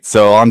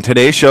So on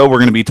today's show, we're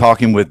going to be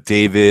talking with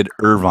David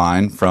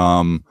Irvine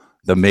from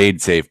the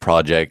MaidSafe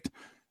project.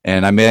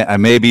 And I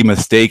may be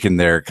mistaken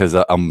there because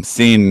I'm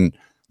seeing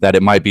that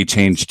it might be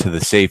changed to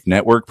the Safe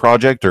Network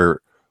project, or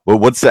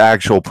what's the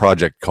actual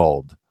project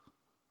called?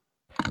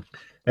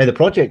 The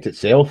project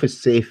itself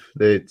is Safe,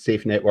 the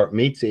Safe Network.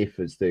 MaidSafe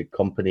is the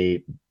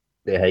company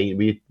behind.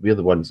 We're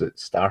the ones that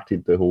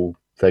started the whole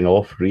thing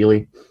off,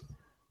 really.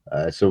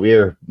 So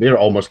we're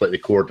almost like the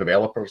core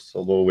developers,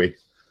 although we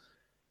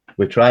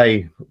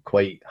try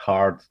quite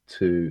hard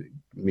to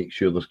make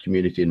sure there's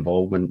community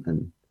involvement,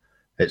 and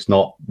it's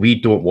not, we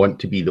don't want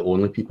to be the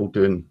only people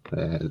doing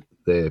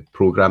the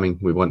programming.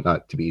 We want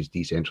that to be as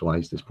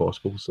decentralized as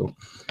possible. So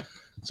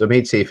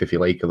MaidSafe, if you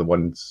like, are the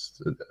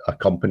ones, a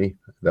company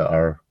that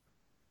are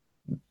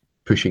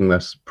pushing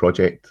this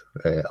project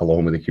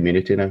along with the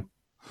community now.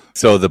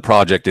 So the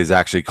project is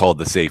actually called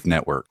the Safe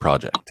Network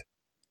project.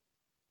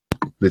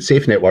 The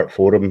Safe Network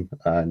forum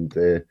and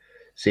the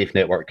Safe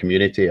Network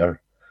community are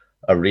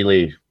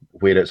really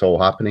where it's all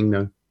happening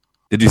now.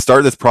 Did you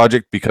start this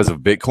project because of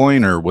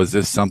Bitcoin, or was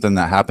this something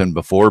that happened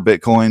before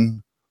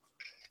Bitcoin?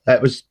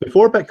 It was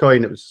before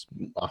Bitcoin. It was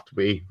after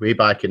way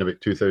back in about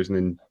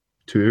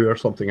 2002 or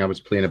something. I was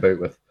playing about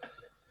with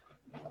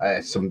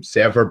some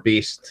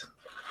server-based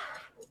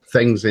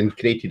things and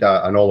created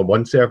an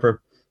all-in-one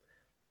server,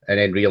 and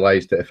then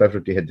realized that if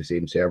everybody had the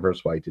same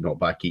servers, why do not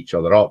back each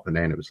other up? And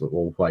then it was like,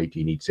 well, why do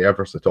you need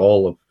servers at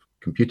all if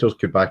computers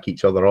could back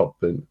each other up?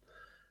 And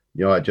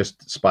it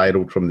just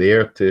spiraled from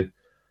there to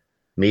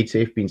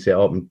MaidSafe being set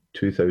up in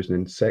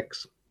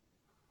 2006.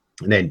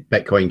 And then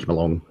Bitcoin came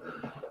along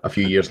a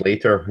few years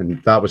later,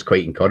 and that was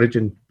quite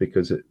encouraging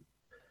because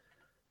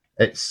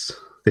it's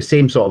the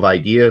same sort of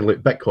idea. Like,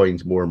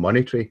 Bitcoin's more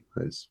monetary,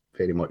 it's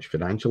very much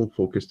financial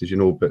focused, as you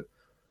know, but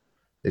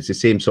it's the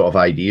same sort of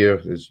idea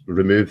as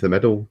remove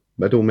the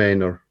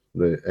middlemen or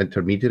the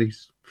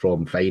intermediaries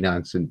from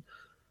finance. And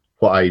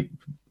what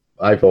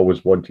I've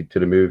always wanted to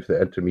remove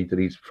the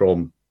intermediaries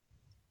from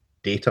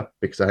data,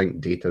 because I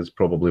think data is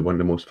probably one of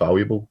the most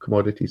valuable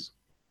commodities.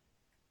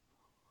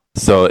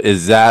 So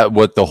is that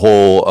what the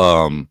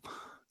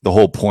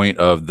whole point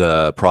of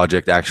the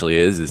project actually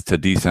is to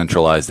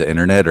decentralize the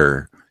internet,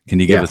 or can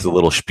you give us a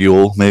little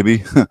spiel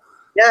maybe?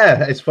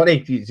 Yeah, it's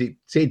funny you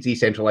say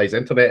decentralized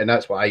internet, and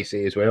that's what I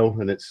say as well,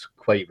 and it's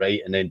quite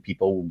right. And then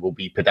people will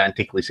be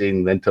pedantically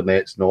saying the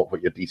internet's not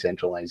what you're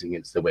decentralizing,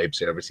 it's the web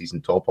services on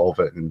top of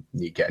it, and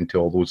you get into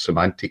all those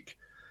semantic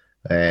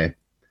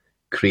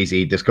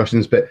crazy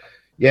discussions. But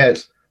yeah,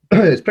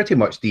 it's pretty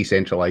much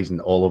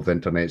decentralizing all of the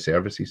internet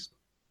services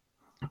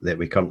that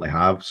we currently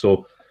have.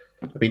 So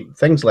I mean,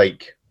 things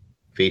like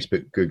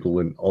Facebook, Google,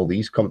 and all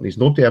these companies,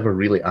 nobody ever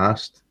really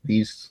asked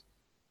these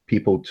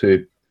people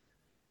to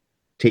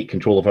take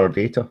control of our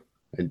data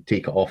and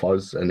take it off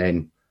us and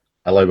then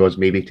allow us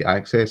maybe to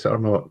access it or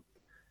not.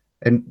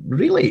 And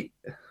really,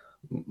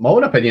 my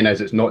own opinion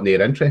is it's not in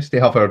their interest to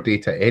have our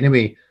data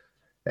anyway.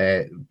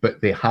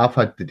 But they have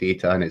had the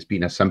data, and it's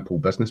been a simple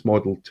business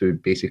model to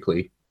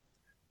basically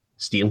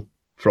steal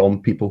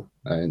from people,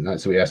 and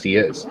that's the way I see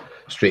it. It's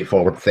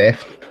straightforward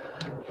theft.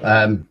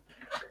 But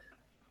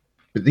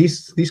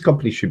these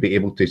companies should be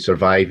able to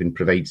survive and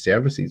provide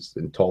services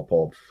on top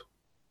of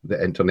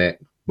the internet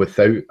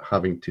without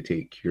having to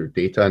take your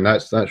data, and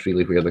that's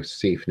really where the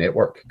Safe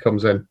Network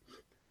comes in.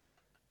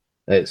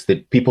 It's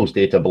the people's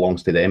data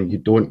belongs to them. You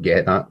don't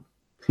get that.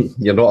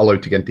 You're not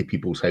allowed to get into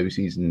people's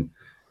houses and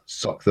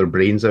suck their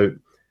brains out.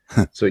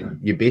 So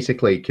you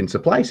basically can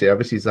supply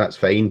services, that's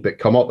fine, but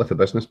come up with a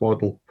business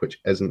model which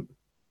isn't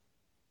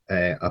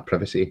a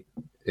privacy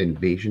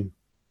invasion.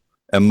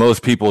 And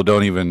most people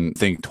don't even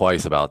think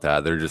twice about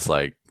that. They're just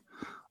like,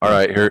 all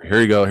right,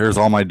 here you go, here's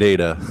all my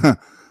data.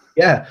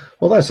 Yeah,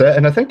 well, that's it.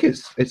 And I think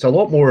it's a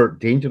lot more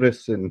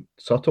dangerous and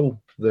subtle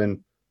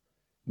than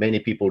many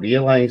people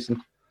realize.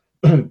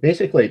 And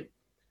basically,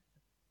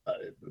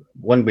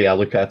 one way I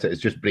look at it is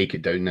just break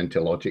it down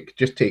into logic.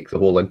 Just take the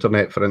whole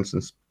internet, for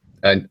instance.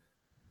 And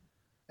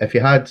if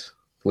you had,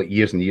 like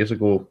years and years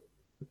ago,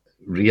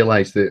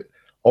 realized that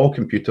all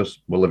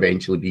computers will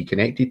eventually be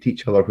connected to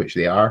each other, which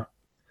they are.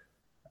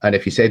 And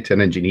if you said to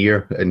an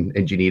engineer in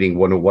Engineering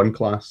 101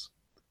 class,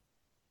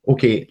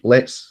 okay,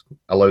 let's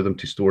allow them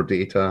to store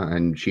data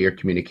and share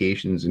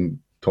communications and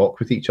talk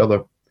with each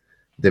other,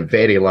 the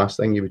very last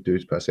thing you would do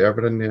is put a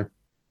server in there.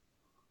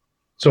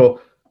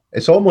 So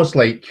it's almost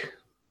like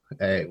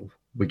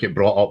we get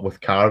brought up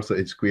with cars that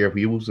had square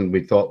wheels, and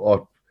we thought,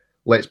 oh,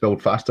 let's build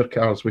faster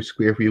cars with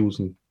square wheels.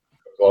 And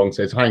along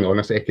says, hang on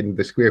a second,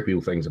 the square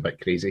wheel thing's a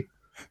bit crazy.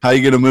 How are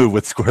you going to move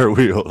with square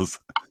wheels?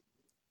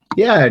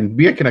 Yeah, and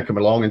we're kind of come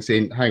along and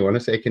saying, hang on a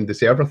second, the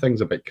server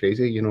thing's a bit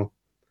crazy,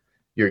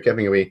 you're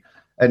giving away.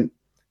 And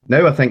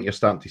now I think you're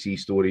starting to see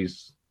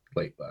stories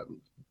like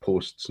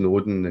post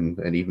Snowden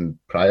and even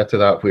prior to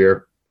that,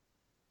 where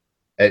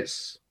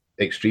it's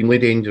extremely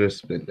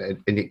dangerous,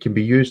 and it can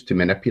be used to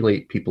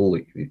manipulate people.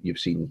 You've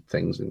seen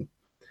things in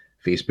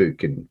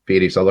Facebook and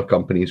various other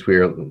companies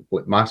where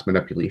mass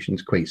manipulation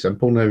is quite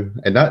simple now,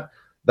 and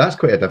that's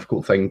quite a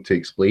difficult thing to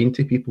explain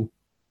to people,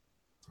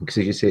 because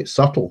as you say, it's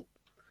subtle.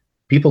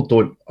 people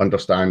don't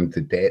understand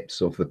the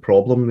depths of the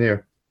problem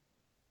there.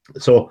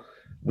 So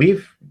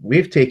we've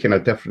taken a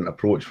different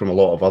approach from a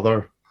lot of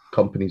other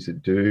companies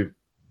that do,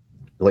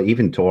 like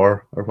even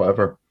Tor or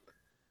whatever.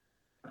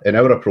 And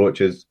our approach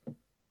is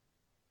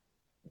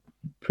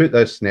put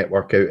this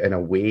network out in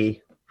a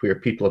way where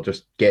people are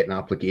just getting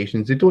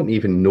applications. They don't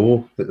even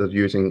know that they're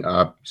using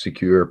a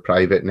secure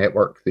private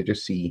network. They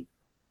just see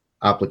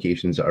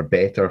applications that are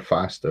better,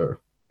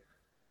 faster,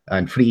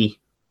 and free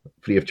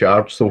of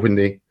charge. So when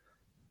they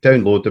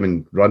download them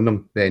and run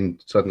them, then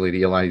suddenly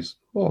realize,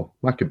 oh,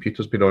 my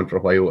computer's been on for a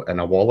while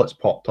and a wallet's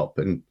popped up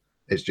and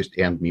it's just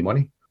earned me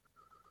money.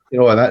 You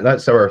know, and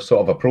that's our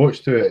sort of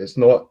approach to it. It's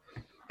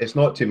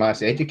not to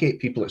mass educate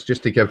people. It's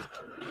just to give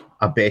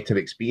a better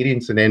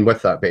experience. And then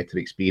with that better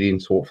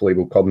experience, hopefully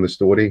will come the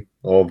story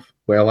of,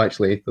 well,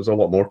 actually, there's a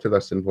lot more to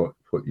this than what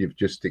you've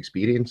just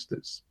experienced.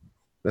 This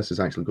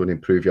is actually going to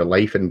improve your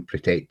life and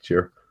protect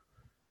your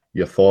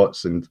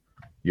thoughts and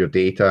your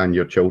data and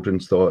your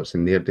children's thoughts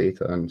and their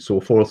data and so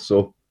forth.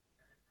 So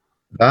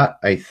that,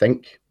 I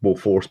think, will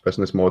force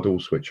business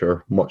models which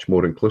are much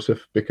more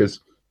inclusive, because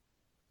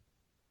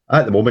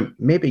at the moment,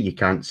 maybe you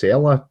can't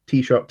sell a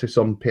t-shirt to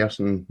some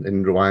person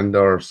in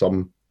Rwanda or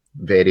some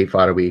very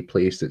far away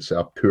place that's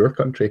a poor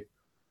country.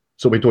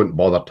 So we don't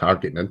bother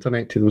targeting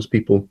internet to those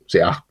people.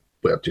 Say,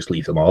 well, just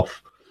leave them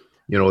off.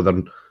 You know,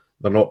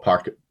 they're not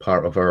part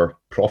of our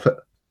profit.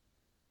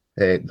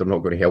 They're not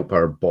going to help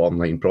our bottom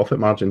line profit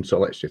margin, so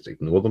let's just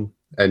ignore them.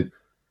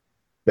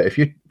 But if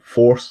you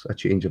force a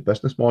change of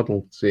business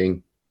model,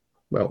 saying,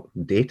 well,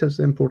 data is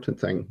the important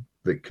thing,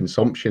 the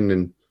consumption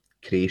and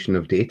creation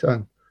of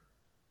data.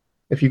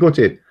 If you go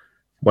to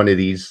one of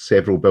these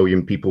several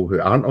billion people who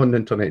aren't on the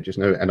internet just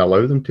now and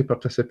allow them to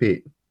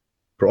participate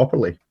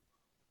properly,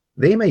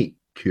 they might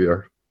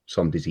cure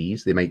some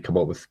disease. They might come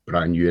up with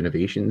brand new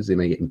innovations. They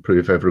might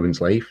improve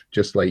everyone's life,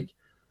 just like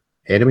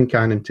anyone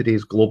can in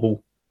today's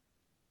global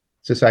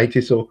society.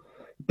 So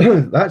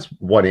that's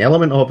one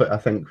element of it, I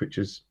think, which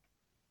is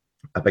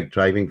a big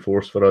driving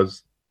force for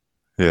us.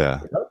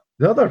 Yeah.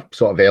 The other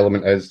sort of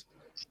element is,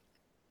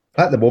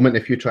 at the moment,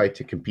 if you try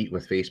to compete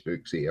with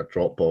Facebook, say, or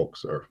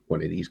Dropbox or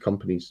one of these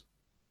companies,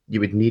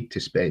 you would need to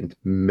spend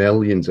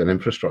millions in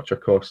infrastructure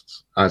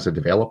costs as a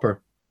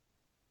developer.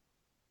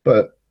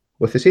 But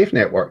with the Safe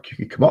Network, you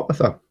could come up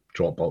with a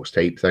Dropbox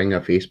type thing, a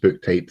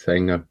Facebook type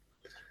thing, a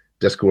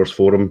discourse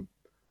forum.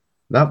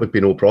 That would be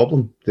no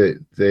problem.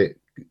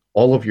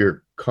 All of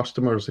your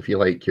customers, if you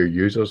like, your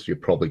users, you're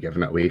probably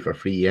giving it away for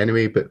free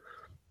anyway, but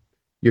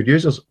your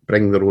users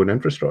bring their own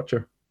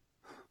infrastructure.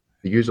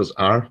 The users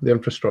are the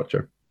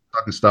infrastructure.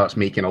 That starts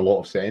making a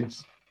lot of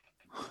sense.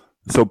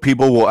 So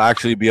people will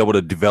actually be able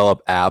to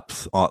develop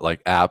apps on,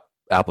 like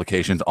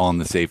applications on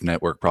the Safe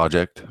Network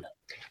project.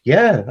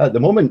 Yeah, at the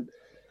moment,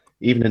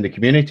 even in the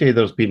community,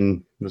 there's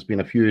been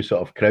a few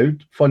sort of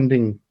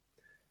crowdfunding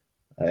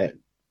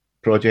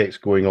projects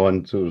going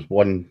on. So there's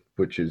one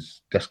which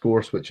is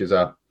Discourse, which is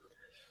it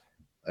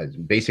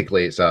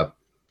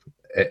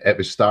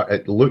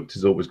looked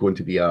as though it was going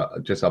to be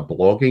just a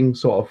blogging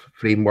sort of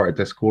framework, a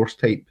discourse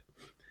type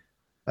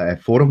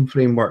forum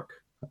framework,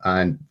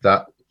 and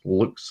that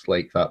looks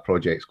like that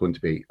project's going to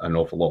be an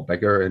awful lot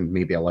bigger and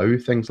maybe allow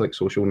things like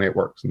social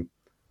networks and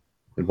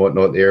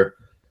whatnot there.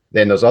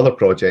 Then there's other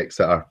projects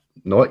that are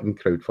not in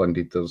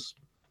crowdfunded. There's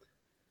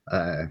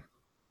I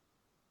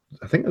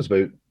think there's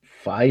about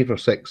 5 or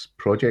 6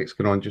 projects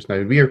going on just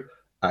now. We're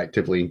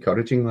actively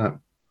encouraging that.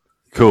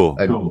 Cool.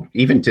 And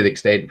even to the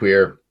extent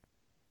where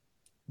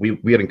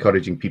we're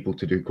encouraging people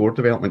to do core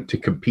development to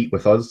compete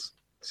with us.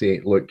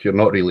 Say, look, you're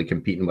not really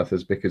competing with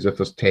us, because if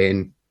there's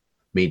 10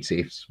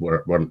 MaidSafes,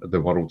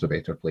 the world's a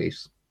better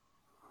place.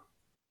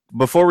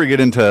 Before we get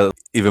into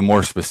even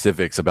more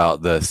specifics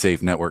about the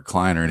Safe Network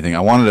client or anything, I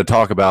wanted to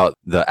talk about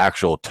the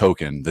actual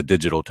token, the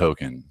digital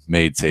token,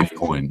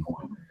 MaidSafeCoin.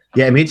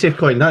 Yeah,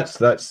 MaidSafeCoin.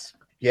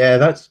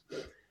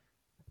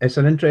 It's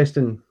an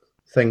interesting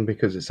thing,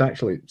 because it's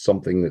actually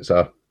something it's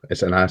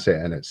an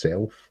asset in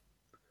itself.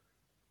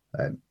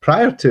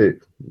 Prior to,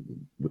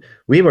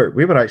 we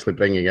were actually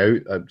bringing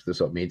out the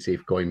sort of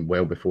MaidSafeCoin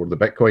well before the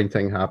Bitcoin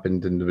thing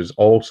happened, and there was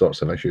all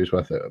sorts of issues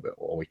with it about,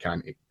 we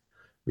can't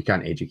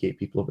educate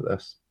people about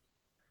this.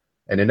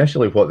 And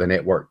initially, what the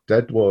network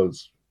did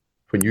was,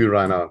 when you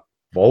ran a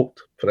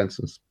vault, for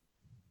instance,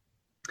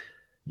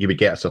 you would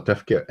get a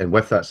certificate, and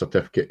with that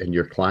certificate in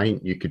your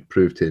client, you could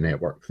prove to the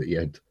network that you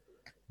had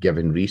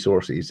given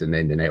resources, and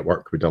then the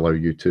network would allow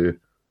you to.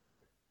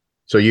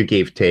 So you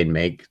gave 10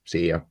 meg,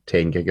 say,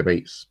 10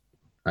 gigabytes,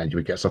 and you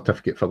would get a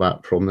certificate for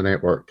that from the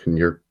network.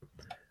 And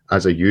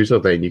as a user,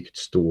 then you could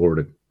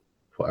store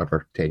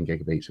whatever 10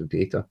 gigabytes of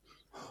data.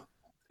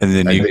 And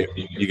then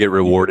you get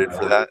rewarded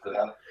for that?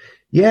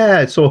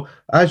 Yeah. So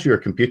as your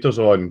computer's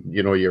on,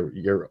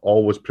 you're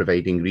always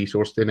providing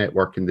resource to the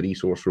network, and the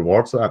resource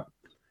rewards that.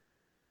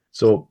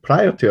 So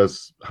prior to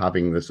us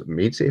having this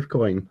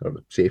MaidSafeCoin or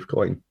the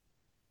SafeCoin,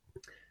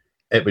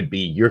 it would be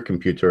your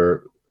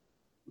computer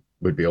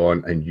would be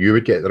on, and you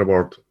would get the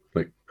reward,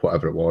 like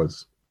whatever it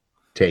was,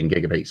 10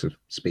 gigabytes of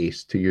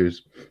space to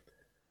use.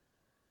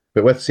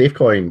 But with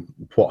SafeCoin,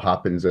 what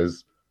happens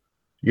is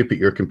you put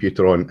your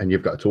computer on and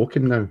you've got a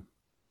token now.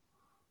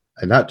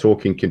 And that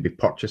token can be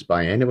purchased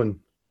by anyone.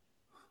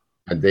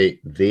 And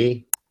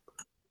they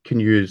can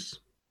use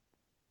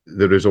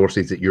the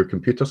resources that your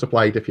computer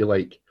supplied, if you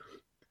like.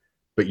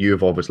 But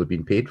you've obviously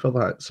been paid for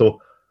that.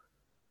 So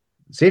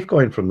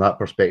SafeCoin from that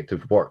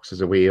perspective works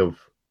as a way of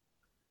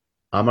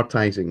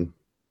amortizing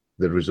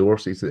the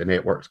resources that the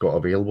network's got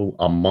available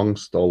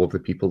amongst all of the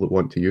people that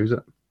want to use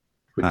it,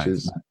 which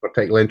is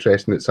particularly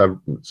interesting. So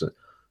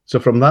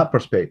from that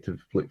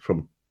perspective, like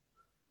from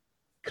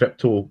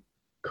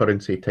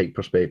cryptocurrency type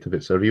perspective,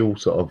 it's a real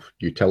sort of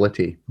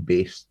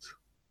utility-based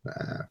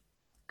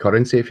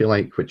currency, if you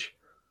like, which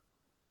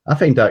I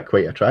find that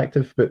quite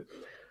attractive. But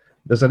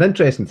there's an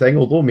interesting thing,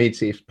 although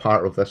MaidSafe's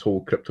part of this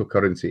whole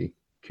cryptocurrency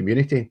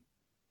community,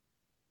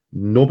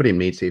 nobody in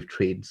MaidSafe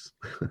trades.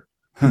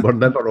 We're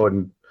never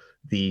on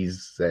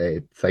these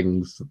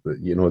things,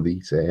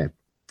 these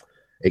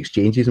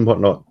exchanges and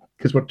whatnot,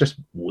 because we're just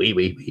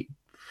way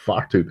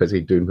far too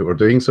busy doing what we're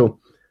doing. So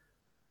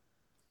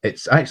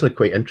it's actually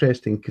quite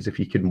interesting, because if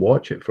you can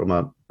watch it from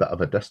a bit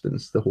of a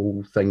distance, the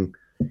whole thing,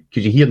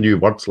 because you hear new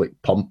words like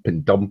pump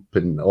and dump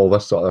and all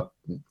this sort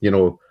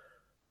of,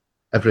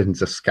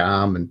 everything's a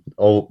scam and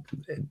all,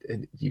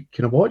 and you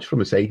kind of watch from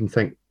the side and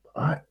think,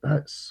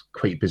 that's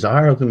quite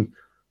bizarre. And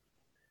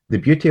the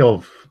beauty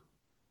of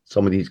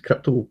some of these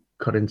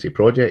cryptocurrency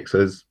projects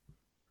is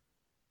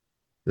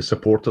the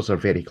supporters are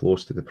very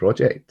close to the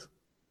project.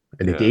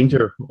 And the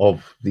danger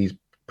of these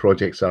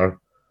projects are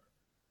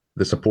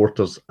the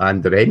supporters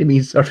and their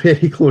enemies are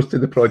very close to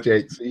the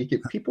project. So you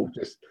get people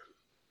just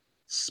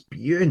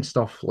spewing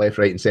stuff left,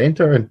 right, and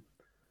centre. And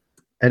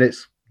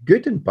it's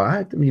good and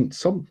bad. I mean,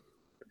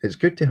 it's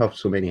good to have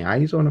so many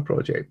eyes on a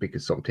project,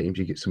 because sometimes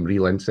you get some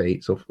real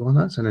insights of, well,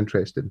 that's an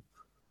interesting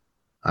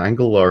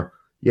angle, or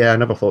I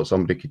never thought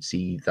somebody could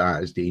see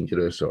that as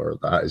dangerous, or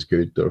that is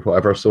good, or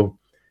whatever. So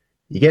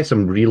you get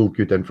some real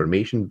good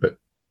information, but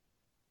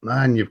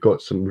man, you've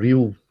got some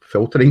real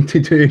filtering to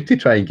do to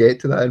try and get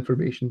to that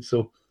information.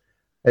 So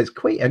it's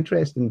quite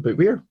interesting, but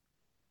we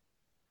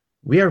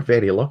are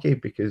very lucky,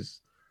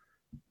 because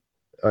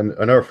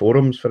on our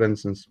forums, for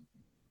instance,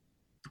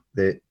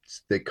 the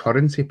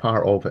currency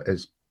part of it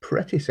is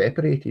pretty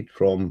separated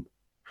from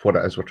what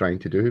it is we're trying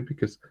to do,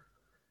 because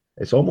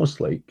it's almost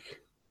like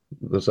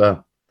there's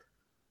a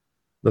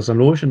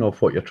notion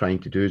of what you're trying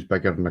to do is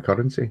bigger than the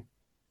currency.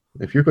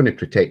 If you're going to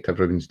protect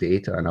everyone's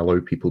data and allow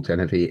people to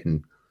innovate,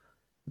 and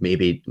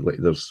maybe like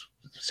there's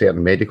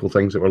certain medical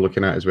things that we're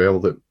looking at as well,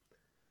 that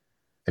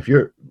if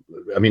you're,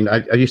 I mean,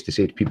 I used to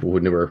say to people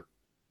when they were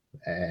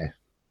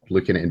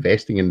looking at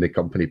investing in the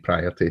company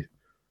prior to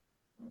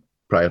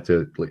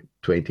like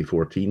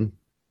 2014,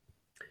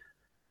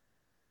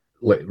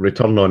 like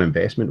return on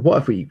investment.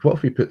 What if we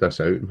put this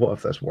out, and what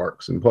if this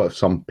works, and what if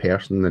some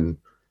person in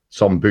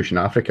some bush in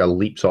Africa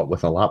leaps up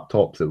with a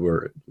laptop that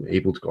we're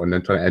able to go on the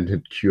internet and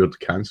had cured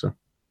cancer?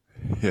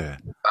 Yeah.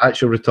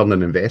 Actual return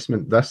on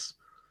investment. This,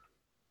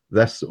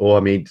 I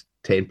made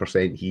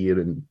 10% here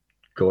and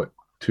got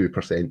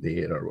 2%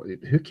 there, or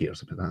who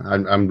cares about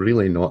that? I'm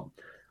really not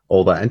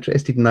all that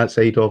interested in that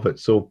side of it.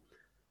 So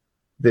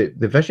the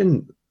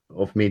vision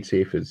of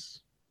MaidSafe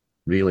is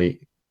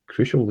really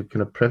crucial, the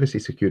kind of privacy,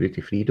 security,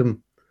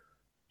 freedom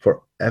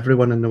for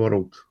everyone in the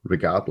world,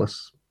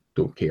 regardless.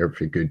 Don't care if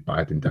you're good,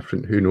 bad,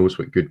 indifferent. Who knows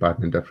what good, bad,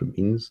 and indifferent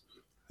means?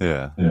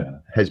 Yeah.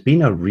 Has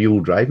been a real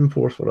driving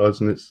force for us.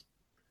 And it's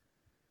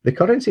the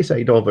currency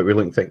side of it, we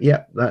look and think,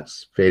 yeah,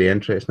 that's very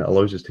interesting. It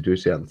allows us to do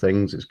certain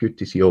things. It's good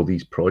to see all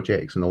these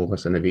projects and all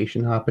this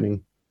innovation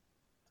happening.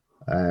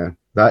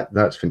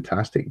 That's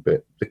fantastic.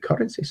 But the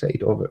currency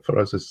side of it for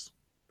us is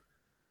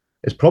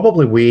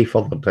probably way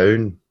further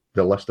down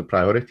the list of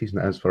priorities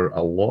than it is for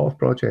a lot of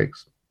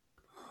projects.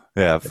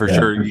 Yeah, for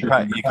sure. You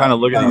kind of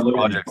look at these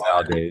projects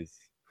nowadays,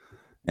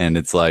 and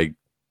it's like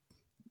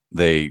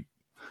you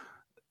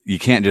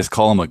can't just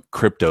call them a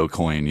crypto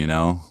coin,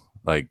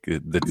 like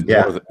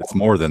it's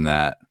more than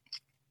that.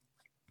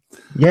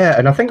 Yeah,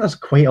 and I think there's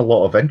quite a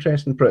lot of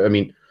interest in. I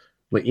mean,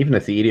 like even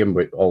Ethereum,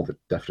 with all the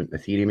different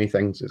Ethereum-y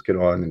things that's going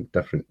on and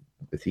different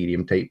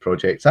Ethereum type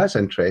projects, that's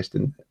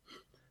interesting.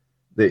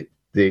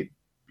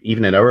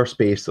 Even in our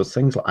space, there's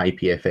things like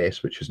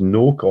IPFS, which is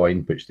no coin,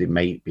 which they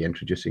might be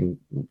introducing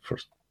for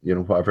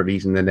whatever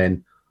reason, and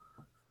then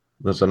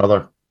there's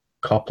another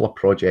couple of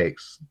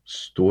projects.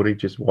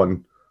 Storage is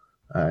one,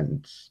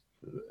 and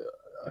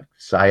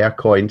Saya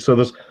coin. So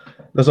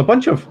there's a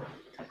bunch of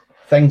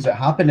things that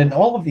happen, and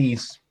all of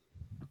these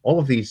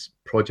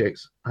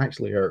projects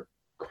actually are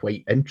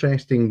quite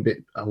interesting, but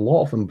a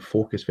lot of them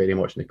focus very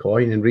much on the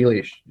coin. And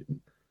really,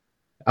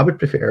 I would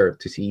prefer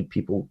to see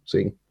people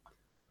saying,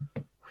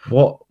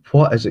 what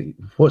is it?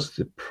 What's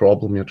the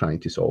problem you're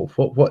trying to solve?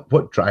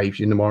 What drives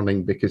you in the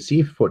morning? Because see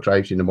if what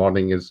drives you in the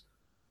morning is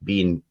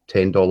being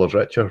 $10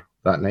 richer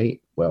that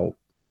night, well,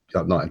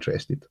 I'm not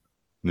interested.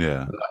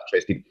 Yeah. I'm not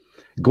interested.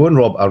 Go and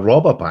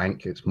rob a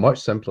bank. It's much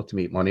simpler to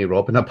make money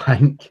robbing a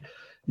bank.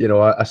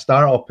 A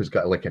startup has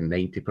got like a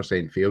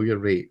 90% failure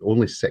rate.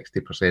 Only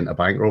 60% of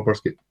bank robbers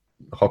get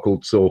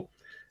huckled. So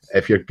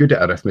if you're good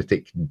at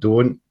arithmetic,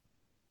 don't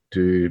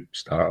do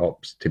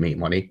startups to make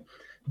money.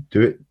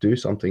 Do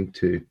something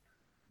to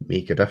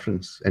make a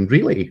difference. And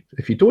really,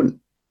 if you don't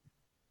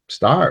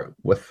start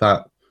with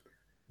that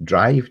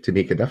drive to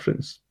make a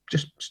difference,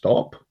 just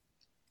stop.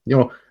 You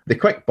know, the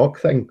quick buck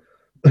thing,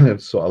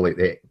 sort of like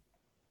the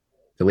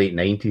late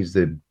 90s,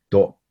 the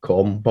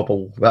dot-com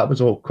bubble, that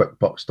was all quick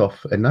buck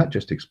stuff, and that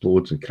just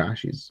explodes and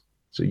crashes.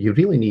 So you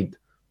really need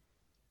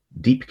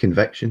deep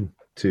conviction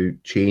to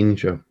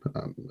change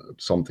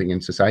something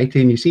in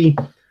society. And you see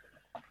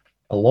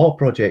a lot of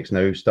projects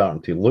now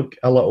starting to look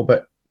a little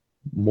bit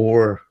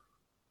more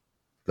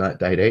that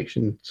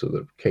direction. So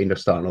they're kind of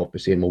starting off by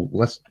saying,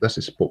 well, this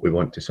is what we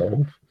want to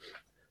solve.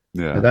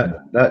 Yeah.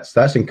 And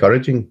that's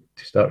encouraging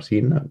to start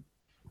seeing that.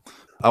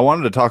 I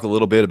wanted to talk a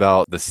little bit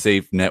about the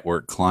Safe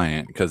Network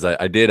client, because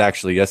I did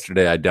actually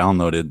yesterday, I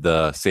downloaded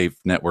the Safe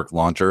Network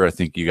launcher. I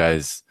think you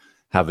guys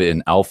have it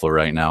in alpha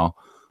right now.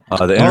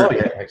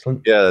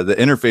 Excellent. Yeah, the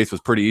interface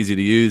was pretty easy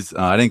to use.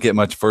 I didn't get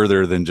much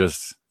further than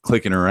just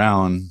clicking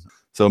around.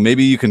 So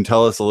maybe you can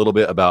tell us a little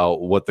bit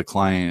about what the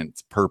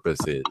client's purpose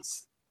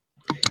is.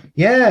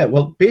 Yeah,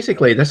 well,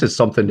 basically, this is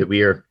something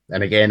that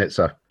and again, it's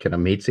a kind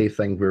of MaidSafe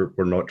thing. We're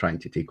not trying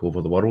to take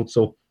over the world.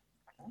 So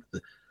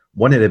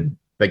one of the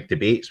big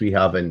debates we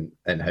have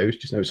in-house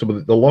just now. So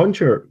the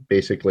launcher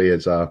basically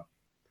is a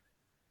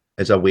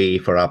way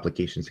for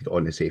applications to get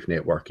on the Safe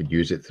Network and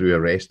use it through a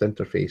REST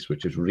interface,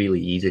 which is really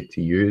easy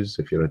to use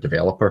if you're a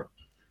developer.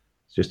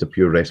 It's just a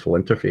pure RESTful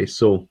interface.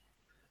 So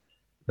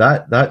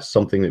that's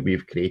something that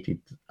we've created,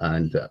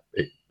 and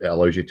it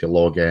allows you to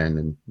log in.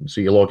 And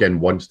so you log in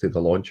once to the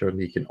launcher and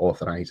you can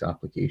authorize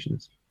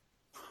applications.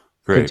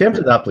 Great. In terms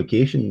of the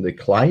application, the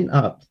client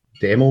app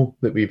demo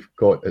that we've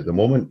got at the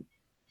moment,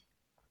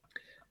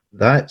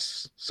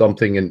 that's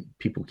something, and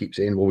people keep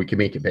saying, well, we can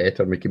make it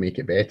better, and we can make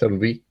it better. And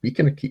we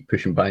kind of keep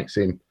pushing back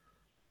saying,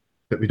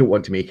 but we don't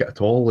want to make it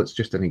at all. It's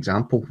just an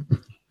example.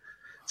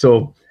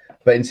 So,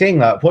 but in saying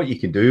that, what you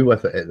can do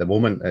with it at the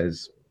moment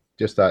is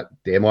just that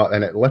demo,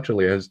 and it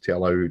literally is to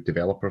allow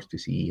developers to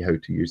see how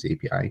to use the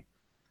API.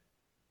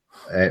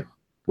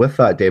 With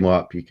that demo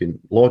app, you can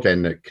log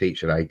in, it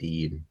creates your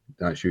ID, and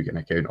that's you get an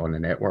account on the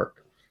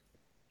network.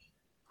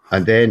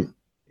 And then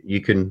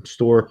you can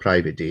store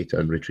private data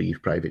and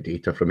retrieve private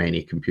data from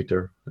any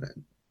computer.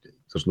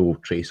 There's no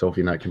trace of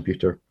you in that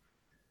computer.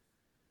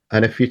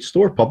 And if you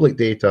store public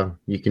data,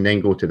 you can then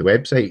go to the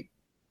website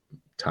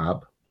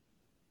tab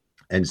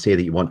and say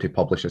that you want to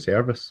publish a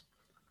service.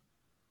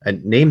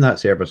 And name that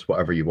service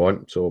whatever you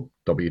want. So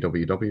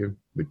www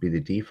would be the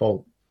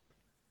default.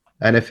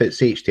 And if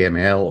it's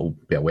HTML, it'll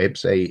be a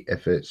website.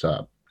 If it's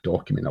a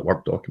document, a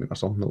Word document or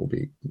something, it'll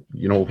be,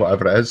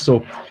 whatever it is.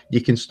 So you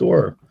can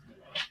store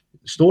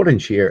and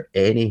share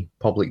any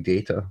public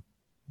data.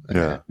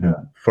 And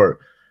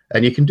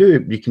you can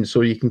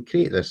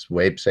create this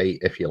website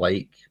if you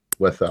like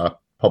with a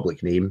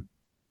public name.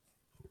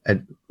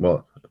 And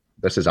well,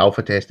 this is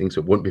alpha testing,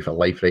 so it won't be for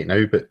life right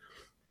now, but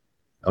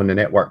on the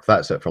network,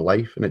 that's it for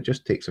life, and it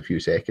just takes a few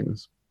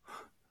seconds.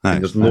 Nice.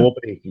 And there's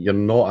nobody, you're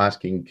not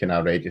asking, can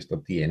I register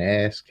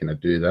DNS? Can I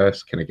do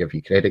this? Can I give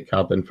you credit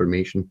card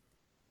information?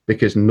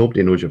 Because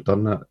nobody knows you've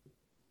done that.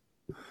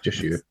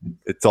 Just you.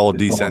 It's all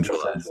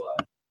decentralized.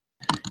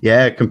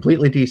 Yeah,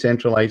 completely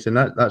decentralized, and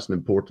that's an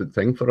important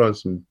thing for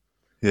us. And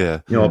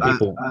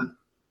people.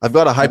 I've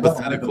got a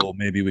hypothetical.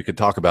 Maybe we could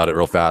talk about it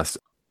real fast.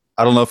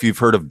 I don't know if you've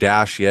heard of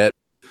Dash yet.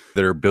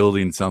 They're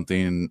building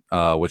something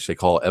which they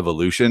call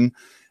Evolution,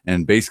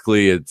 and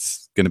basically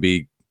it's going to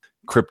be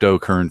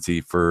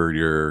cryptocurrency for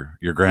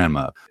your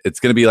grandma. It's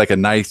going to be like a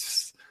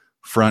nice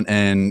front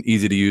end,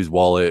 easy to use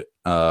wallet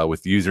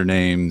with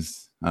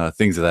usernames,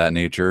 things of that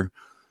nature.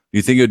 Do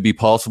you think it would be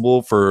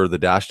possible for the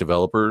Dash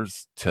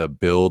developers to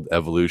build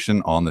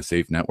Evolution on the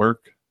Safe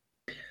Network?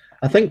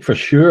 I think for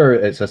sure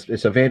it's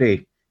a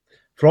very,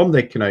 from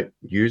the kind of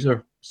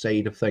user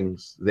side of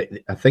things,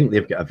 I think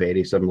they've got a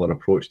very similar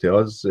approach to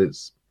us.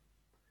 It's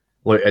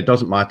like, it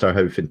doesn't matter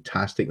how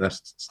fantastic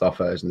this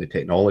stuff is and the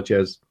technology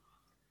is.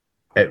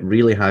 It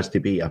really has to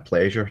be a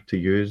pleasure to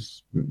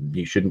use.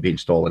 You shouldn't be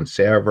installing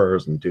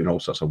servers and doing all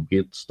sorts of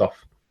weird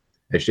stuff.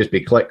 It's just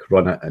be click,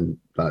 run it, and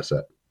that's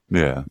it.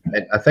 Yeah.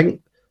 And I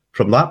think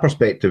from that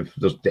perspective,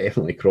 there's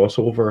definitely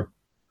crossover.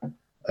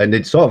 And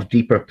in sort of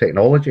deeper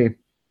technology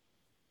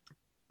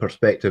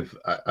perspective,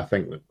 I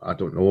think, I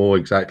don't know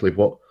exactly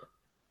what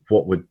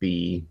would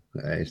be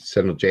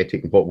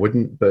synergetic and what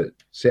wouldn't, but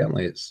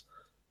certainly it's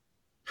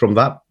from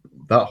that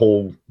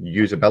whole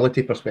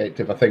usability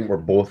perspective, I think we're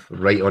both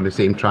right on the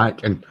same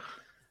track. And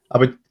I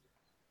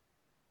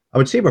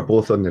would say we're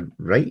both on the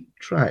right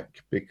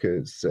track,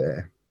 because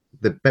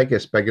the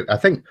biggest, I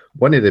think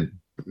one of the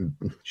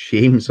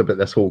shames about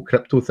this whole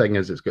crypto thing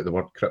is it's got the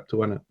word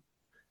crypto in it.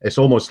 It's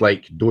almost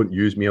like, don't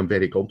use me, I'm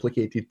very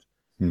complicated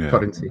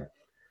currency.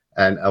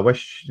 And I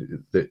wish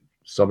that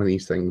some of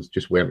these things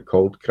just weren't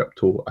called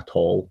crypto at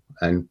all.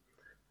 And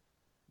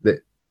that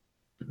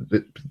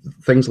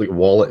things like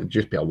wallet,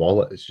 just be a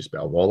wallet. It's just be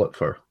a wallet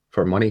for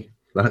money.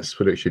 That's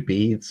what it should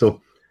be.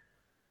 So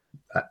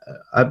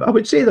I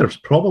would say there's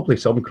probably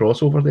some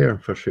crossover there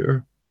for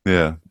sure.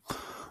 Yeah.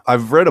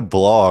 I've read a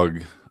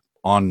blog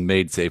on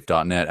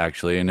MaidSafe.net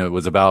actually, and it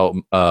was about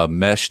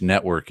mesh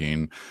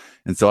networking.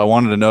 And so I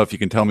wanted to know if you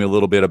can tell me a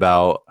little bit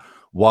about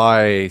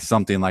why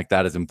something like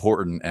that is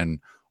important, and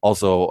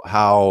also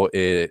how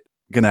it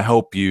going to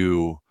help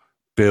you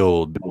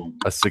build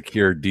a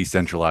secure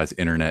decentralized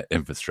internet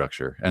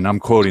infrastructure. And I'm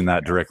quoting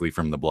that directly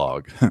from the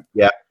blog.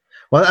 Yeah.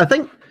 Well, I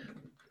think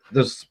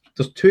there's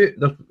two.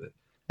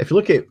 If you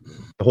look at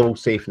the whole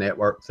safe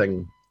network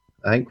thing,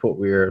 I think what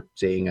we're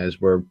saying is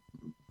we're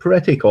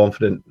pretty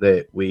confident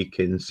that we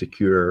can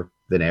secure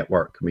the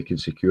network, and we can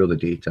secure the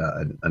data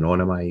and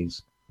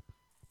anonymize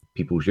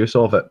people's use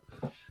of it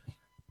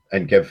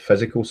and give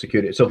physical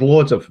security. So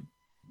loads of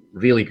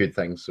really good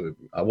things. So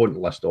I won't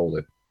list all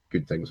the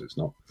good things it's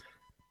not.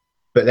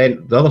 But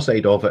then the other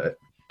side of it,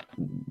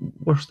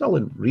 we're still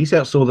in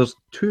research. So there's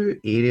two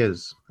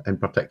areas in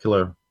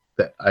particular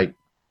that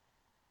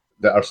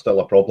are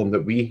still a problem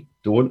that we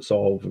don't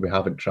solve, we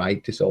haven't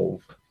tried to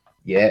solve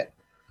yet.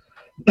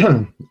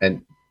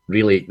 And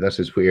really, this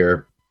is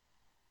where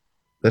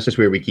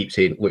we keep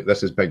saying, look,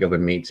 this is bigger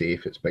than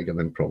MaidSafe. It's bigger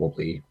than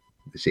probably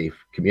the safe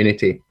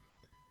community.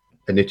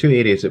 And the two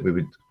areas that we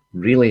would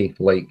really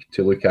like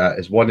to look at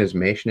is, one is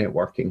mesh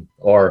networking,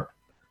 or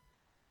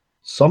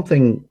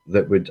something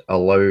that would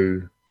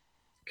allow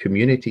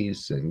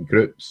communities and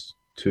groups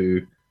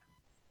to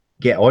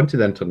get onto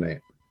the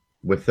internet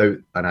without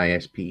an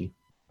ISP.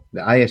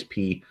 The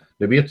ISP,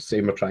 now we're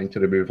saying we're trying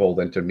to remove all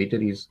the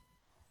intermediaries.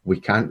 We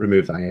can't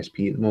remove the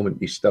ISP at the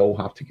moment. You still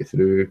have to go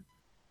through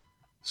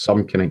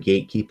some kind of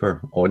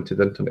gatekeeper onto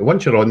the internet.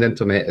 Once you're on the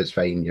internet, it's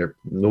fine. You're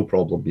no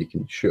problem. You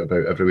can shoot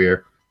about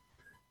everywhere.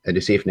 And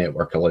the safe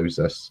network allows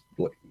this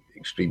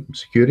extreme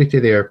security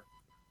there.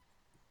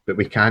 But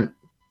we can't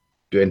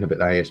do anything about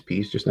the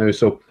ISPs just now.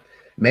 So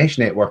mesh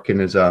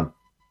networking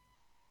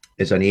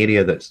is an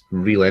area that's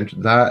really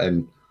interesting. That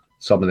and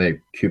some of the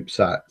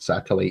CubeSat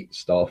satellite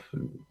stuff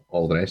and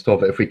all the rest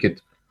of it. If we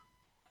could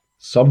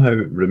somehow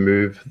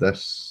remove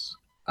this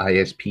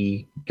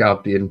ISP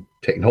guardian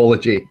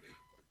technology,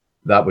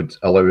 that would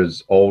allow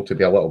us all to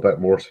be a little bit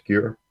more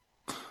secure.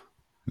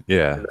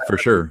 Yeah, for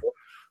sure.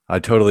 I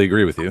totally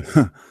agree with you.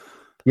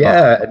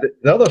 Yeah,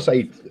 the other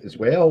side as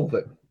well,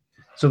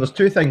 so there's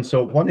two things.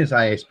 So one is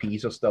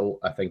ISPs are still,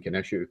 I think, an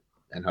issue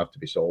and have to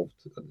be solved.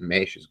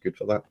 Mesh is good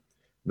for that.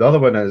 The other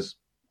one is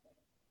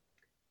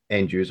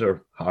end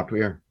user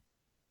hardware.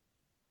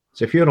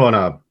 So if you're on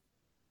a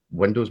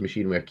Windows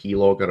machine with a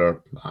keylogger,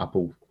 or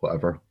Apple,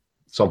 whatever,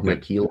 something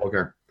like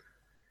keylogger,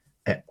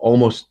 it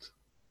almost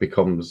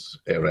becomes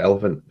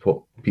irrelevant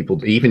what people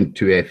do. Even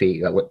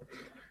 2FA,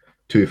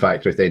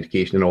 two-factor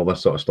authentication and all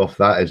this sort of stuff,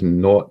 that is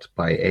not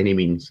by any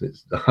means,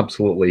 it's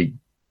absolutely,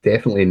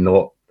 definitely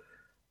not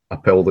a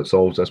pill that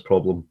solves this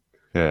problem.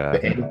 Yeah.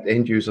 But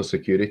end user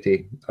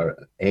security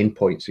or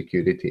endpoint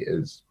security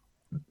is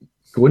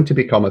going to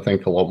become, I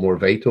think, a lot more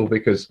vital,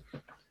 because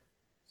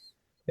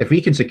if we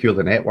can secure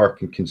the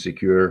network and can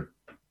secure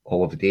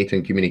all of the data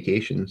and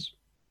communications,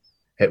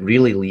 it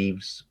really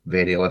leaves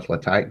very little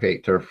attack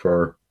vector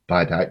for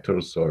bad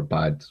actors or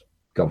bad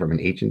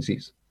government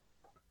agencies,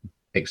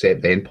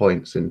 except the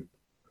endpoints. And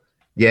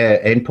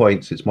yeah,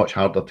 endpoints, it's much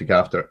harder to go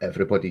after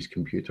everybody's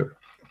computer,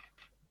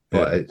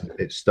 but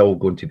it's still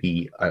going to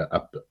be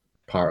a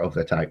part of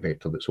the attack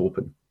vector that's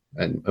open.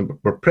 And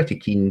we're pretty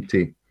keen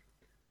to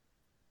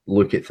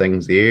look at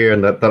things there,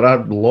 and there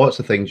are lots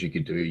of things you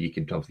could do. You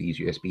could have these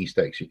USB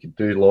sticks, you could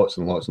do lots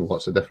and lots and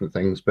lots of different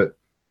things, but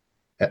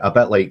a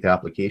bit like the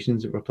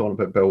applications that we're talking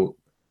about, Bill,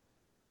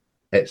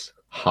 it's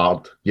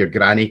hard. Your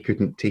granny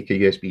couldn't take a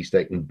USB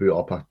stick and boot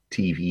up a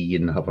TV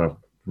and have a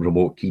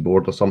remote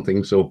keyboard or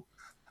something. So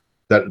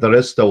there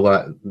is still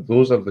that.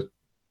 Those are the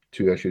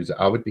two issues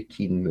that I would be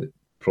keen that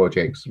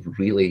projects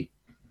really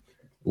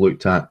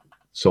looked at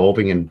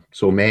solving, and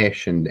so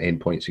mesh and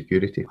endpoint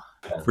security.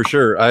 For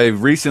sure. I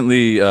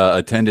recently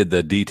attended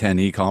the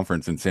D10E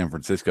conference in San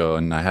Francisco,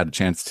 and I had a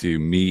chance to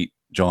meet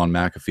John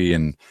McAfee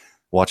and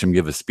watch him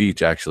give a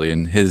speech, actually.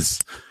 And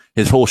his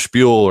whole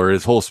spiel, or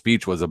his whole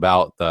speech, was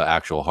about the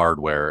actual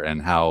hardware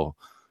and how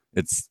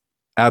it's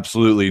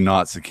absolutely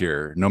not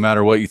secure. No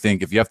matter what you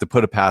think, if you have to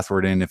put a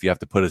password in, if you have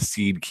to put a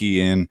seed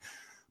key in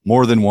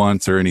more than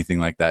once or anything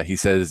like that, he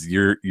says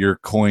your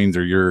coins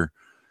or your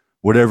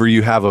whatever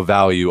you have of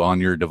value on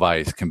your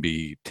device can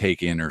be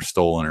taken or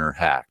stolen or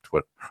hacked,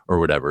 or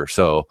whatever.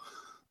 So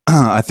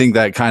I think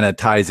that kind of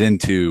ties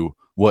into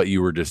what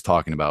you were just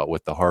talking about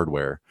with the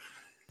hardware.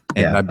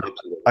 And yeah,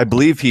 I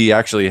believe he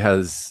actually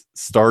has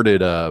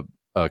started a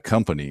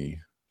company,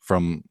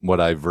 from what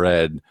I've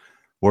read,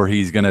 where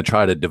he's going to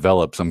try to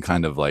develop some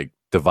kind of like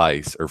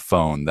device or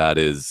phone that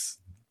is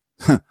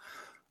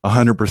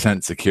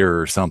 100% secure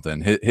or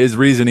something. His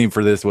reasoning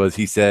for this was,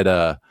 he said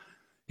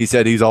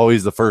he's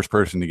always the first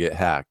person to get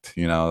hacked.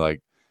 You know,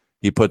 like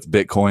he puts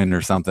Bitcoin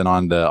or something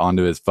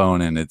onto his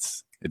phone and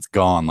it's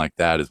gone like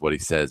that, is what he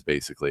says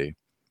basically.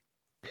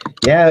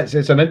 Yeah,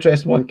 it's an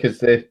interesting one,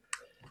 because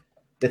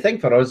the thing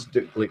for us,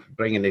 like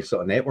bringing this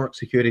sort of network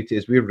security,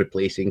 is we're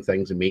replacing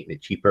things and making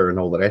it cheaper and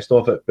all the rest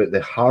of it. But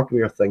the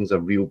hardware thing's a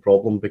real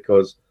problem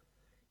because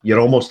you're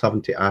almost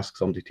having to ask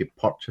somebody to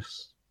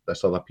purchase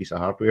this other piece of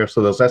hardware.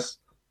 So there's this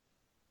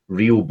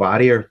real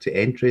barrier to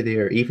entry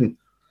there. Even,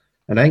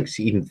 and I think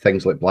even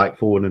things like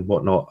Blackphone and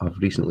whatnot, I've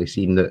recently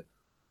seen that,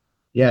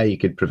 yeah, you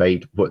could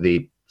provide what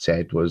they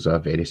said was a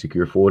very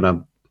secure phone.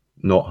 I'm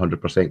not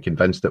 100%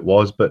 convinced it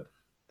was, but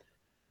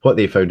what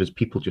they found is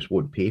people just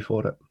won't pay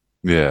for it.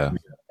 Yeah.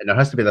 And there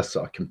has to be this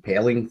sort of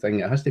compelling thing.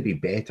 It has to be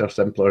better,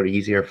 simpler,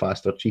 easier,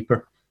 faster,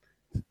 cheaper.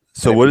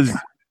 So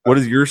what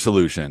is your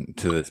solution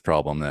to this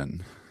problem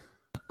then?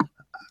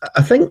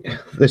 I think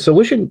the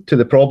solution to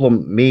the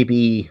problem may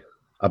be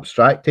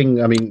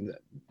abstracting. I mean,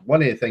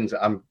 one of the things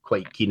that I'm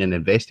quite keen in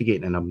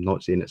investigating, and I'm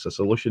not saying it's a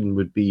solution,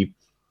 would be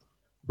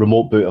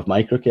remote boot of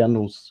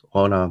microkernels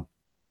on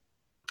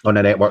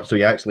a network. So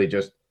you actually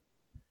just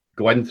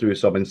go in through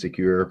some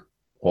insecure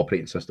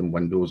operating system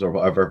windows or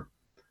whatever,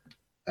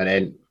 and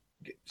then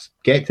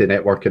get to the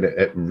network, and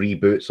it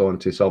reboots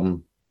onto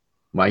some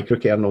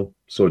microkernel.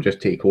 So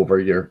just take over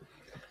your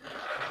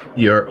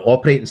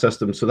operating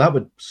system. So that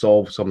would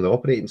solve some of the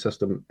operating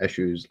system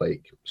issues,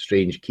 like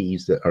strange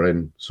keys that are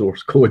in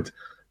source code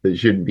that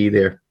shouldn't be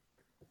there.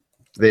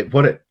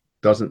 What it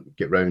doesn't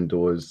get round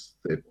though is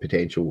the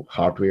potential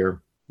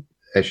hardware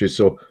issues.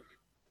 So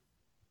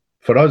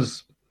for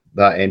us,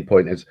 that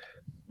endpoint is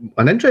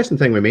an interesting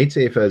thing with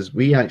MaidSafe is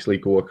we actually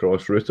go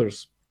across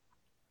routers.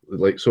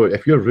 Like, so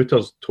if your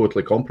router's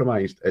totally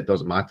compromised, it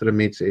doesn't matter in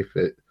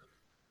MaidSafe.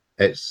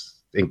 It's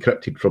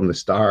encrypted from the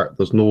start.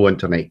 There's no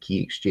internet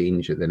key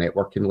exchange at the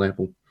networking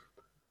level.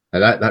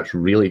 And that's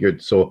really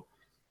good. So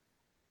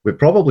we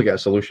probably get a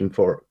solution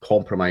for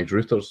compromised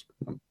routers.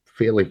 I'm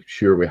fairly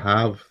sure we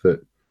have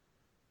that.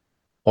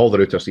 All the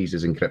router sees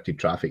is encrypted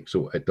traffic,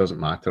 so it doesn't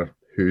matter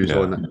who's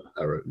on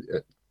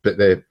it. But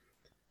the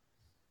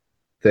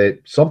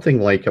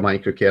something like a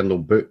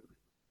microkernel boot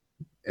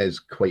is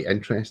quite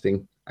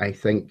interesting, I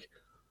think.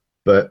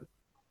 But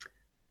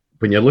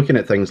when you're looking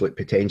at things like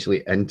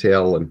potentially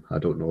Intel, and I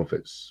don't know if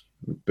it's,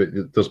 but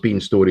there's been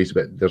stories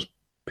about there's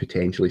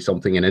potentially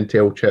something in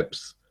Intel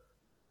chips,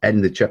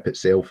 in the chip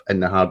itself, in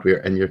the hardware,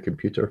 in your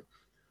computer.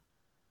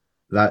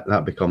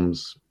 That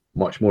becomes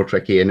much more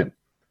tricky. And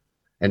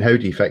how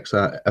do you fix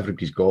that?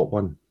 Everybody's got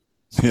one.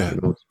 Yeah,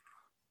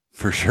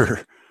 for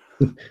sure.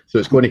 So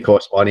it's going to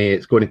cost money.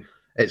 It's going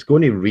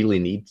to really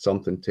need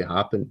something to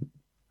happen,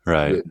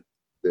 right?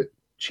 That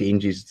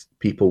changes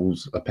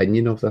people's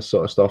opinion of this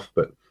sort of stuff.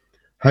 But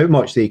how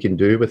much they can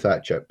do with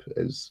that chip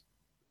is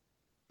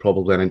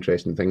probably an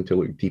interesting thing to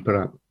look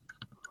deeper at.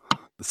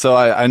 So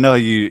I know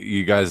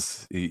you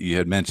guys, you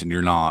had mentioned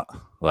you're not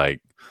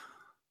like,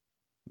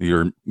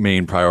 your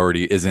main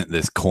priority isn't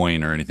this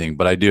coin or anything,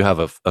 but I do have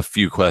a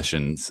few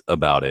questions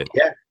about it.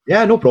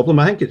 Yeah, no problem.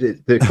 I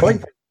think the coin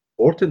is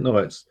important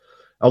though.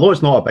 Although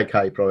it's not a big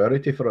high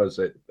priority for us,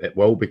 it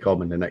will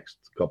become in the next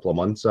couple of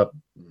months a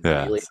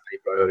really high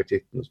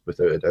priority,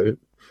 without a doubt.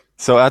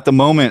 So at the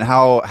moment,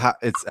 how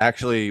it's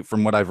actually,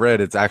 from what I've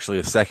read, it's actually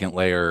a second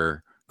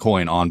layer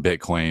coin on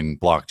Bitcoin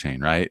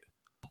blockchain, right?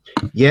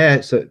 Yeah,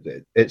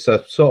 it's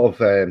a sort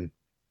of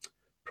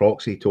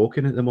proxy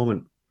token at the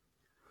moment,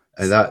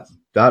 and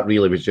that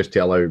really was just to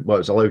allow, well,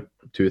 it's allowed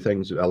two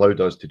things. It allowed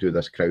us to do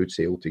this crowd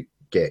sale to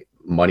get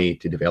money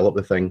to develop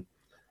the thing.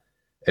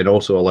 It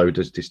also allowed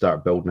us to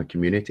start building a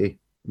community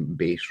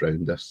based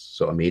around this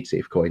sort of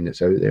MaidSafeCoin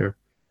that's out there.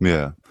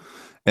 Yeah.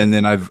 And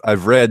then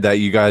I've read that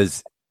you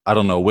guys, I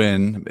don't know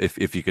when,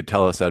 if you could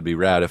tell us, that'd be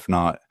rad. If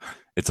not,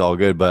 it's all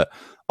good. But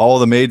all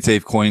the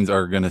MaidSafe coins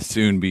are going to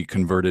soon be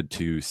converted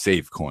to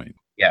SafeCoin.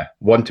 Yeah,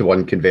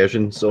 1-to-1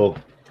 conversion. So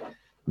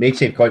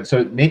MaidSafeCoin,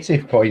 so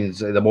MaidSafe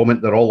coins at the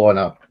moment, they're all on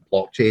a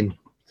blockchain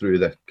through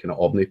the kind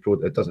of Omni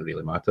Protocol. It doesn't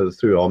really matter, they're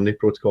through Omni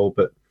Protocol,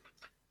 but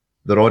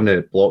they're on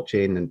the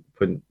blockchain. And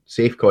when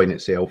SafeCoin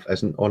itself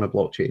isn't on a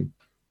blockchain,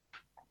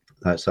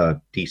 that's a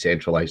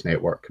decentralized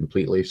network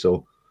completely.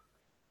 So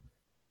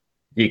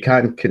you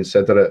can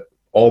consider it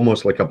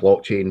almost like a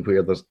blockchain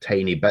where there's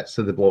tiny bits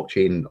of the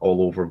blockchain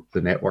all over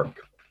the network,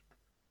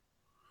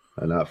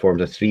 and that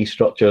forms a tree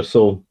structure.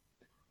 So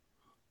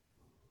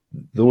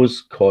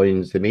those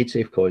coins, the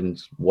MaidSafe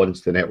coins,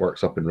 once the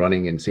network's up and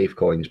running and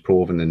SafeCoin's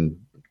proven and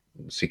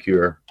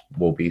secure,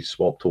 will be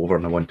swapped over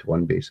on a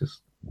 1-to-1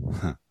 basis.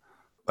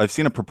 I've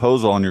seen a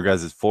proposal on your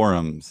guys'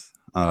 forums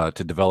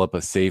to develop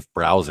a safe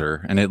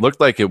browser, and it looked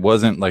like it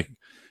wasn't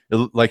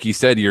like you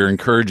said, you're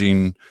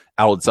encouraging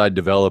outside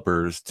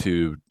developers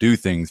to do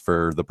things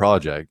for the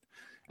project,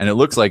 and it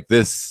looks like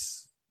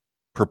this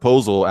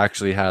proposal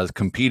actually has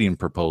competing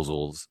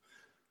proposals.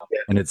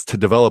 And it's to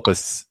develop a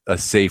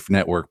safe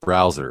network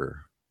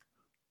browser.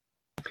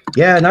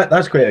 Yeah, and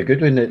that's quite a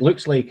good one. It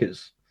looks like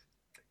it's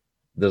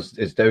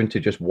down to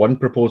just one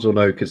proposal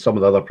now, because some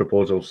of the other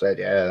proposals said,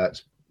 yeah,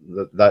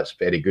 that's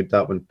very good,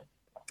 that one,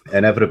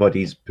 and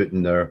everybody's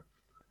putting their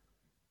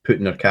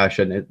cash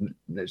in it.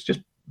 It's just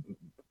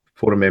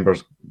forum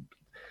members.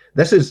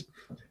 There's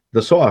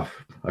sort of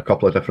a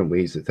couple of different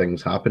ways that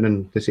things happen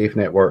in the Safe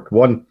network.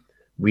 One,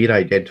 we're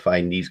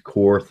identifying these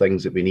core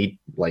things that we need,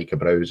 like a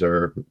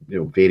browser,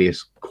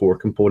 various core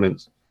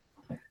components.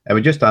 And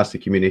we just ask the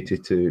community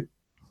to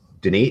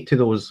donate to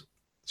those.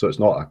 So it's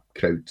not a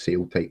crowd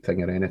sale type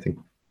thing or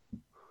anything.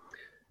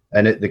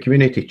 And the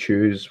community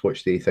choose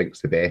which they think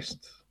is the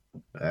best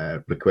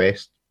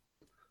request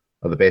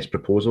or the best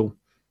proposal.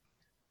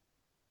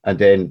 And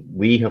then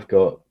we have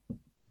got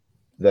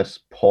this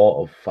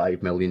pot of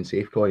 5 million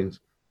safe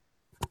coins,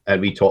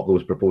 and we top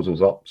those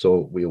proposals up.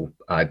 So we'll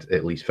add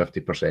at least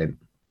 50%,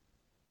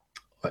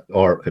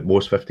 or at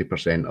most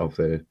 50% of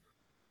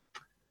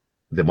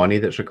the money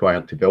that's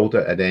required to build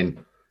it. And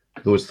then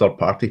those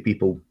third-party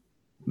people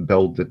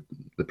build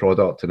the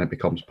product, and it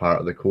becomes part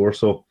of the core.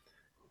 So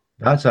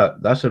that's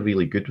a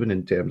really good one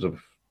in terms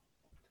of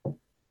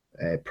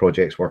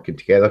projects working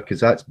together,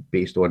 because that's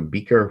based on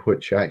Beaker,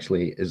 which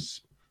actually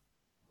is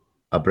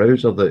a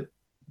browser that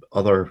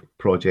other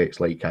projects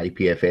like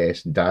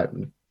IPFS and that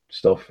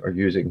stuff are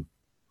using.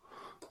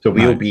 So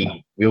we'll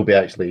be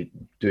actually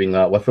doing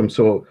that with them.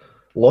 So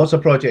lots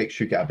of projects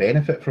should get a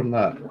benefit from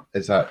that.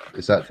 Is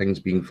that things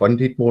being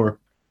funded more,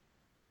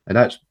 and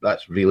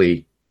that's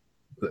really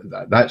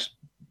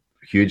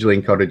hugely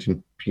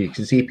encouraging. You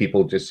can see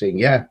people just saying,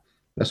 "Yeah,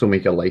 this will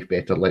make your life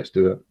better. Let's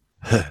do it."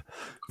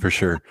 For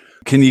sure.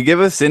 Can you give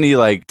us any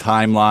like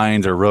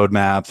timelines or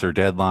roadmaps or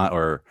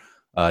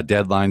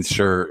deadlines?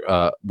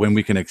 Sure. When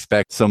we can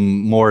expect some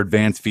more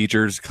advanced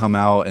features come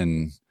out?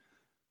 And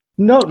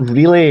not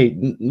really.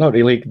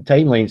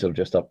 Timelines are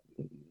just a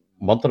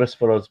murderous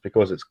for us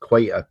because it's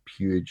quite a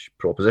huge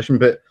proposition.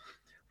 But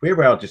where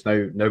we are just now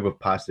we've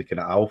passed the kind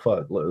of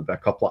alpha, a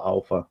couple of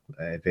alpha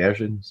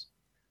versions,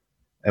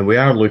 and we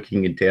are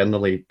looking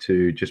internally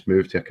to just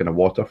move to a kind of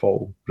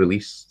waterfall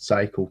release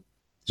cycle.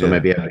 So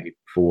maybe every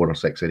 4 or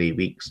 6 or 8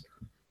 weeks.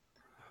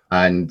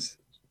 And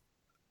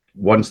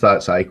once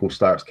that cycle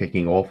starts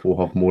kicking off,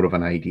 we'll have more of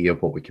an idea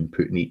of what we can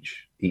put in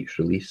each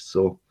release.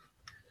 So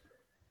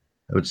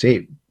I would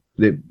say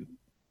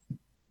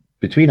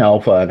between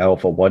alpha and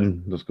alpha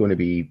 1, there's going to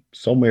be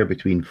somewhere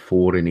between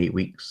 4 and 8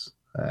 weeks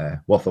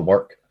worth of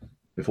work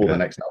before the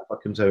next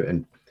alpha comes out.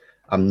 And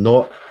I'm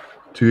not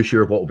too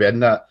sure what will be in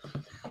that.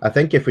 I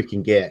think if we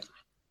can get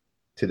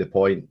to the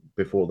point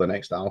before the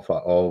next alpha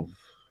of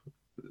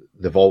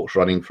the vaults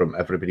running from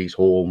everybody's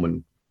home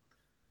and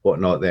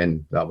whatnot,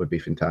 then that would be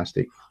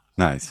fantastic.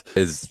 Nice.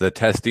 Is the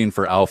testing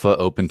for alpha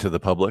open to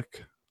the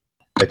public?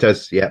 It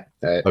is, yeah.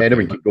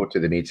 Anyone can go to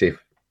the MaidSafe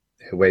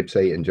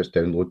website and just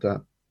download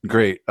that.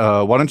 Great.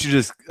 Why don't you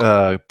just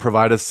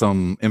provide us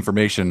some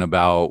information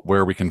about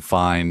where we can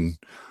find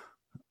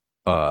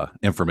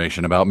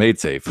information about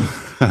MaidSafe?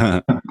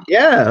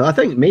 Yeah, I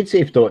think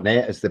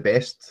MaidSafe.net is the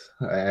best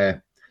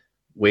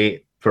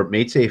way for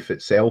MaidSafe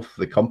itself,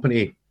 the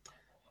company.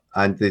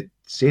 And the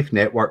Safe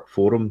Network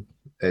Forum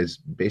is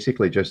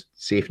basically just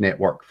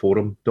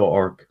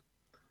safenetworkforum.org.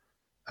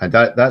 And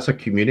that's a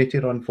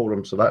community-run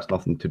forum, so that's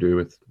nothing to do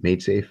with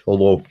MaidSafe,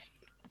 although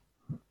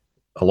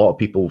a lot of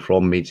people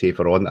from MaidSafe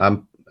are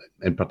on.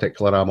 In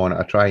particular, I'm on it.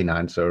 I try and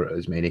answer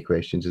as many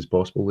questions as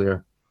possible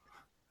there.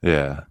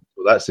 Yeah.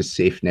 So that's the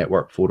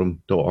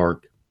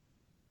safenetworkforum.org.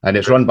 And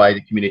it's run by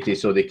the community,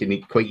 so they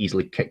can quite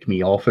easily kick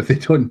me off if they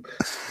don't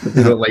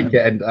like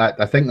it. And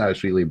I think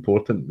that's really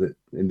important. That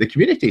the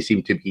community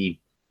seem to be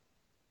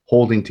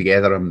holding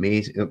together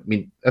amazing. I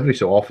mean, every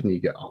so often you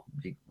get a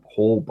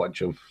whole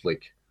bunch of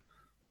like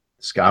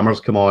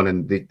scammers come on,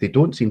 and they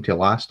don't seem to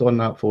last on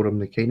that forum.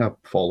 They kind of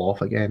fall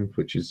off again,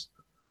 which is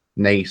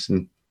nice.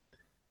 And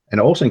it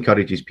also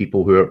encourages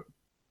people who are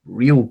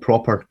real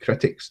proper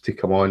critics to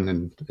come on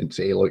and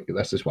say, look,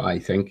 this is what I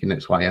think, and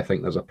it's why I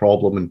think there's a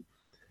problem,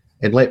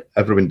 and let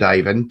everyone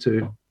dive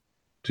into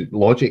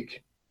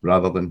logic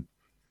rather than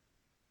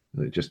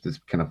just this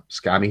kind of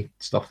scammy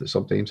stuff that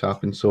sometimes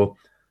happens. So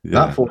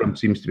that forum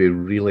seems to be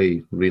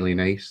really, really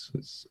nice.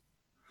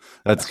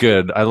 That's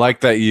good. I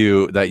like that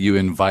you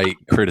invite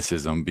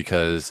criticism,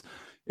 because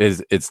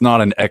it's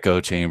not an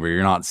echo chamber.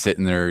 You're not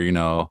sitting there,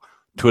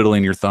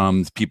 twiddling your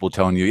thumbs, people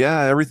telling you,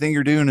 yeah, everything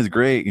you're doing is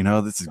great.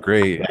 This is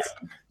great.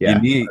 Yeah.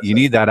 You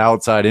need that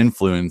outside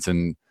influence.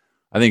 And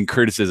I think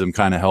criticism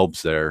kind of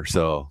helps there.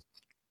 So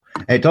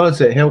it does.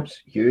 It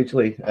helps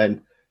hugely.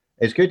 And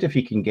it's good if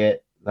you can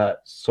get that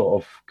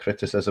sort of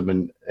criticism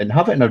and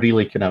have it in a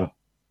really kind of,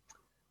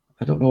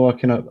 I don't know, a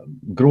kind of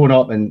grown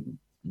up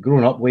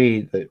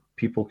way that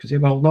people can say,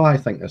 well, no, I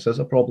think this is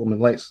a problem,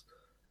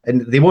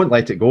 and they won't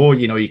let it go.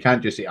 You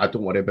can't just say, I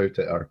don't worry about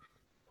it or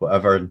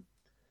whatever. And,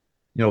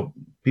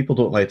 people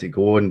don't let it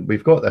go. And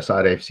we've got this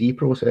RFC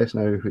process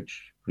now,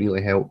 which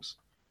really helps,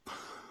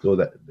 so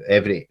that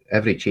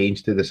every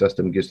change to the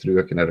system goes through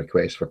a kind of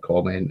request for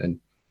comment and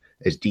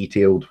is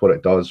detailed, what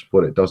it does,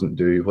 what it doesn't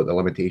do, what the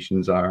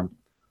limitations are.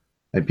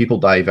 And people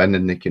dive in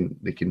and they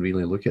can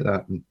really look at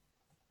that. And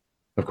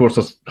of course,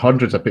 there's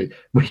hundreds of papers.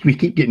 We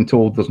keep getting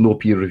told there's no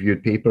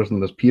peer-reviewed papers,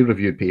 and there's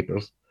peer-reviewed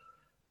papers.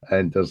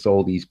 And there's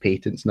all these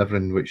patents and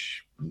everything,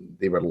 which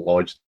they were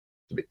lodged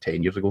about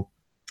 10 years ago.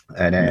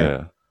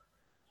 And,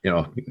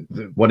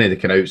 one of the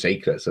kind of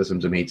outside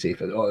criticisms of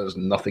MaidSafe is, there's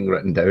nothing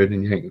written down.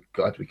 And you think,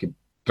 God, we could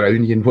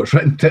drown you in what's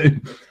written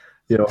down.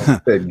 You know,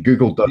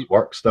 Google does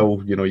work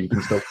still. You know, you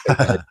can still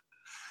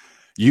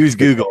use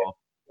Google.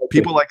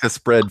 People like to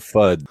spread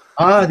FUD.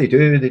 They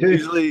do.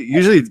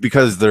 Usually it's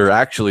because they're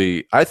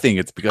actually. I think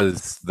it's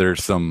because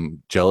there's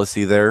some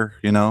jealousy there.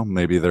 You know,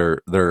 maybe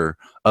they're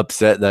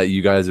upset that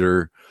you guys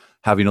are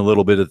having a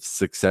little bit of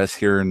success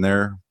here and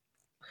there.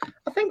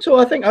 I think so.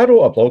 I think I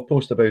wrote a blog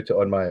post about it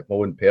on my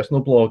own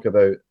personal blog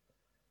about,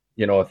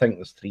 you know, I think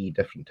there's 3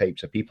 different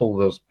types of people.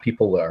 There's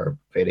people that are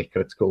very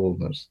critical,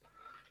 and there's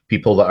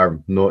people that are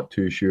not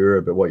too sure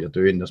about what you're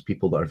doing. There's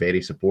people that are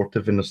very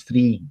supportive, and there's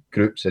 3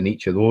 groups in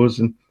each of those.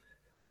 And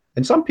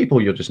some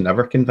people you're just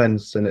never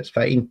convinced, and it's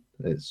fine.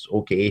 It's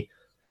okay.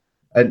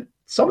 And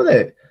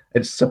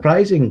it's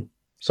surprising,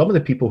 some of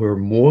the people who are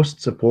most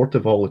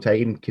supportive all the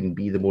time can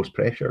be the most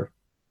pressure,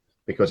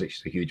 because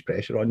it's a huge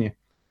pressure on you.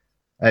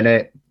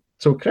 And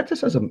so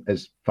criticism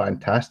is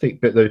fantastic,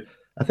 but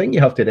I think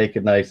you have to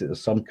recognise that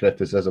there's some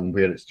criticism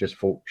where it's just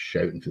folks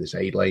shouting for the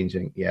sidelines,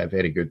 and yeah,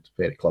 very good,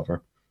 very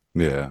clever.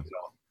 Yeah. You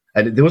know?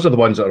 And those are the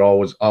ones that are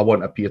always, I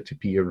want a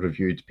peer-to-peer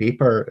reviewed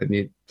paper, and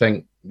you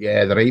think,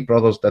 yeah, the Wright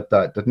brothers did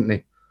that, didn't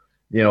they?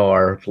 You know,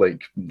 or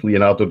like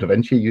Leonardo da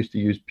Vinci used to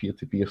use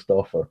peer-to-peer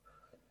stuff, or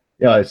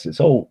yeah, it's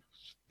all,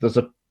 there's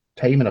a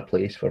time and a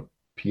place for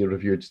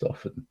peer-reviewed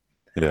stuff, and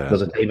yeah,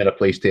 there's a time and a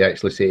place to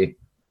actually say,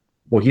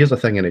 well, here's the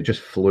thing, and it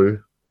just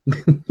flew.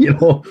 You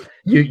know,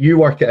 you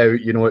work it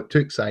out. You know, it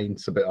took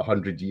science about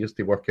 100 years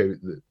to work out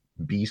that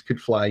bees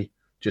could fly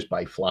just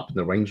by flapping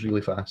their wings really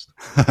fast.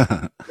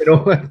 You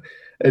know,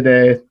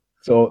 and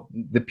so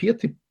the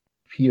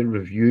peer-to-peer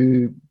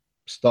review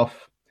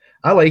stuff,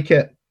 I like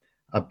it.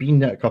 I've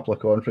been at a couple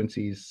of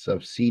conferences.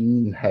 I've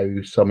seen how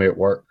some of it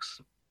works,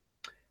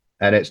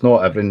 and it's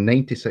not everything.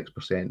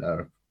 96%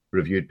 of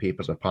reviewed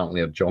papers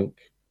apparently are junk.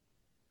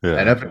 Yeah.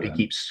 And everybody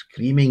keeps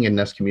screaming in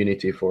this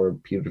community for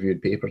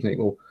peer-reviewed papers. And I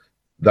go,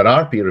 there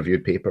are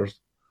peer-reviewed papers,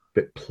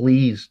 but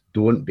please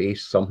don't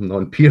base something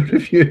on peer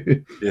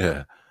review.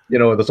 Yeah. You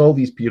know, there's all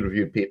these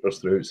peer-reviewed papers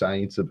throughout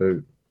science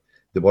about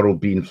the world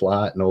being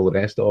flat and all the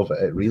rest of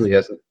it. It really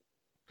isn't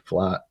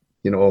flat,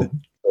 you know.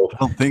 So, I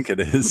don't think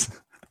it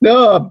is.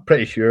 No, I'm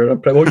pretty sure.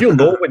 Well, you'll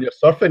know when you're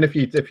surfing.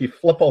 If you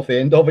flip off the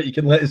end of it, you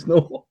can let us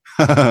know.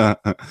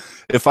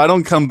 If I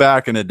don't come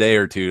back in a day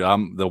or two,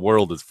 the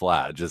world is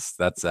flat. Just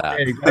that's that.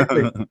 Yeah,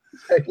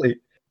 exactly.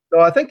 No,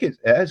 I think it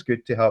is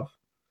good to have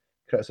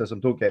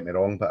criticism. Don't get me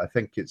wrong, but I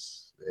think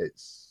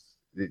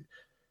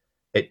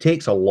it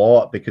takes a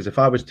lot, because if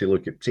I was to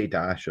look at, say,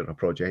 Dash or a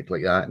project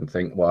like that and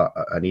think, well,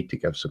 I need to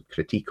give some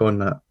critique on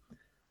that,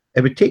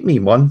 it would take me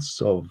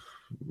months of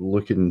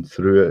looking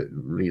through it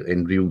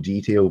in real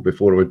detail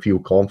before I would feel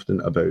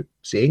confident about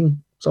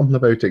saying something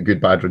about it,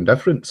 good, bad, or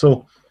indifferent.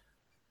 So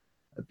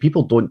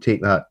people don't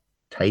take that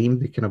time.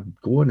 They kind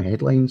of go on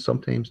headlines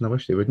sometimes, and I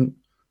wish they wouldn't.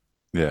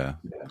 Yeah.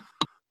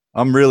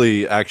 I'm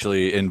really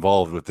actually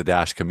involved with the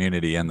Dash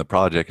community and the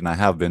project, and I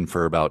have been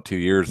for about 2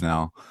 years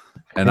now.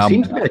 And it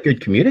seems to be a good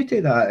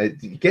community.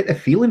 That you get the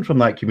feeling from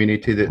that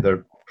community that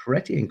they're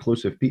pretty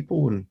inclusive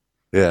people. And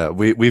yeah,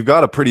 we've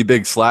got a pretty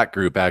big Slack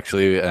group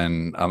actually,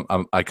 and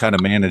I kind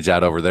of manage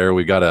that over there.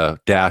 We got a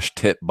Dash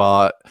tip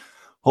bot,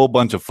 whole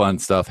bunch of fun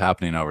stuff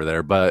happening over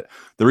there. But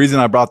the reason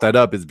I brought that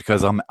up is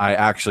because I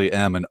actually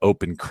am an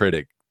open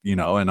critic, you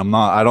know, and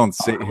I don't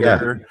sit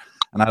here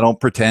and I don't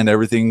pretend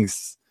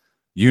everything's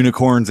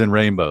unicorns and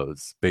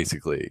rainbows,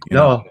 basically.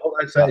 No,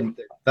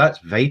 that's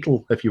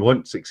vital. If you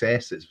want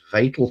success, it's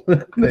vital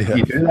that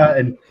you do that.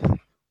 And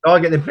I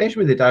get the impression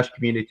with the Dash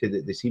community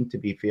that they seem to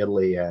be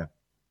fairly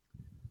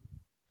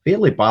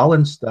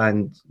balanced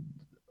and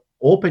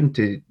open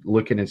to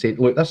looking and saying,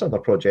 look, this other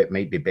project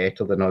might be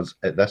better than us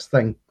at this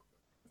thing,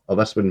 or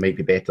this one might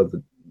be better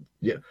than,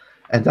 yeah.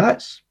 And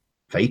that's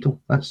vital.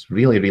 That's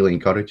really, really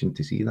encouraging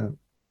to see that.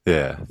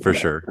 Yeah, for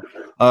sure.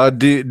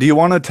 Do you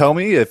want to tell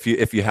me if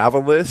you have a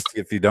list?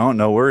 If you don't,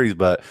 no worries.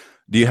 But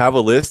do you have a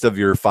list of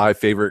your 5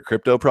 favorite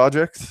crypto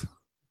projects?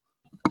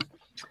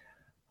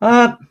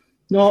 No,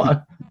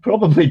 I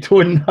probably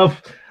don't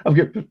have. I've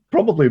got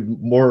probably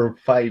more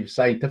 5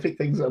 scientific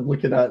things I'm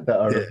looking at that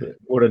are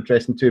more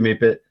interesting to me.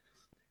 But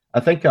I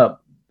think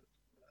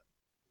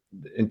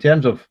in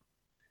terms of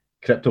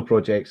crypto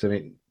projects, I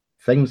mean,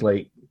 things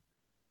like,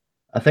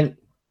 I think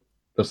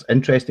there's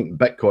interesting.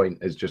 Bitcoin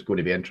is just going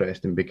to be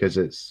interesting because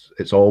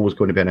it's always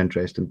going to be an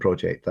interesting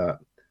project,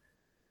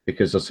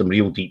 because there's some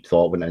real deep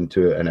thought went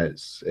into it, and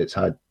it's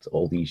had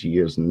all these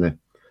years, and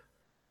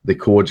the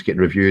codes get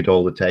reviewed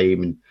all the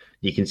time, and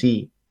you can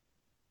see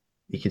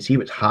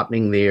what's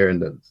happening there,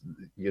 and that,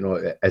 you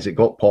know, as it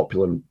got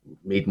popular and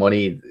made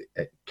money,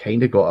 it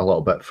kind of got a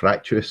little bit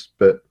fractious,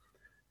 but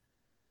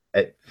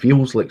it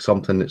feels like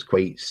something that's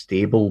quite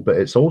stable. But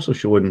it's also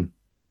showing.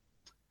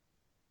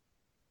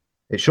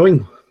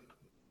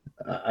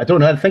 I don't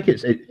know. I think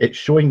it's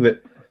showing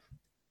that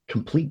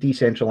complete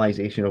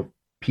decentralization of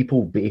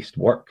people-based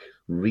work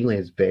really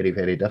is very,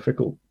 very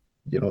difficult.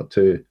 You know,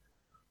 to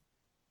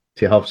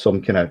have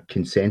some kind of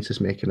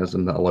consensus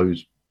mechanism that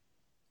allows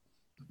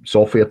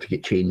software to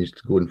get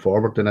changed going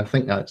forward, and I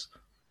think that's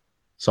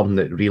something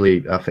that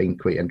really I find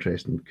quite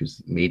interesting,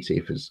 because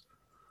MaidSafe is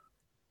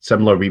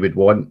similar. We would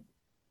want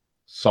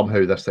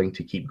somehow this thing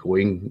to keep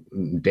going,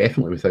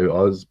 definitely without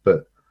us,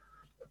 but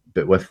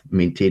with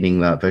maintaining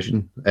that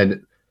vision.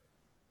 And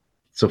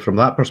so from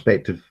that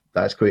perspective,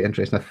 that's quite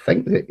interesting. I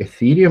think the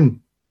Ethereum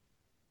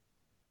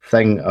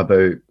thing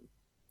about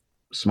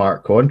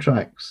smart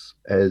contracts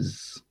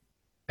is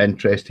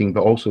interesting,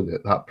 but also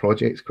that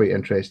project's quite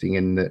interesting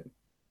in that,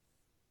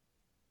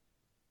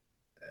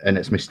 and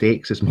its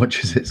mistakes as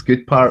much as its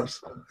good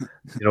parts.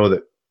 You know,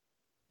 that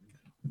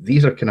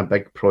these are kind of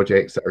big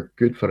projects that are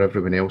good for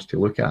everyone else to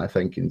look at, I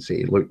think, and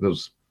say, look,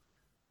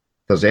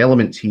 there's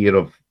elements here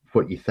of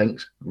what you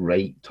think's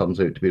right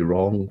turns out to be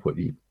wrong. What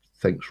you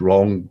think's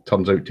wrong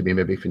turns out to be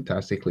maybe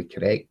fantastically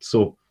correct.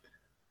 So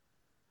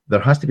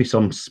there has to be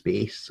some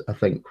space, I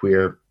think,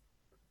 where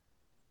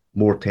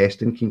more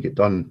testing can get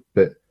done.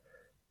 But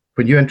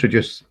when you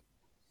introduce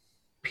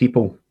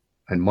people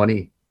and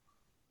money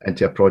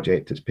into a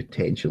project that's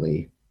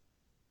potentially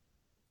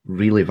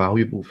really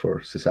valuable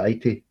for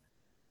society,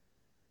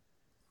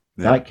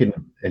 that can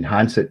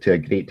enhance it to a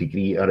great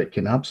degree, or it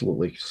can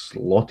absolutely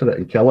slaughter it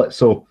and kill it.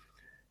 So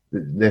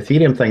the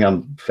Ethereum thing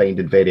I'm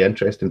finding very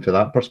interesting for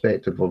that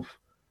perspective of,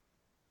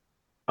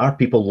 are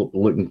people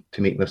looking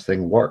to make this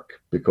thing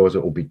work because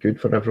it will be good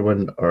for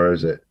everyone, or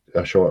is it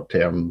a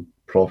short-term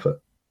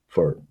profit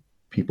for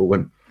people?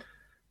 And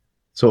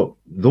so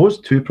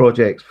those two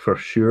projects for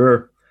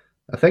sure.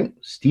 I think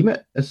Steam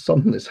It is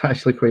something that's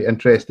actually quite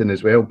interesting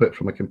as well, but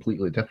from a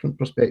completely different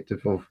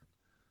perspective of,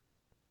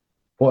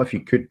 what if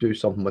you could do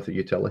something with a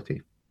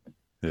utility?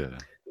 Yeah.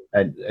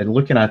 And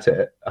looking at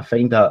it, I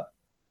find that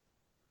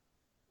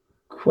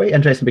quite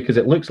interesting, because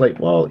it looks like,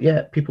 well,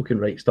 yeah, people can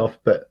write stuff,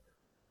 but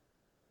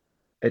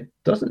it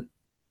doesn't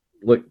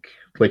look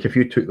like, if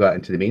you took that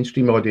into the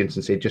mainstream audience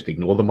and said, just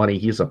ignore the money,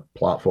 here's a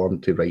platform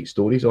to write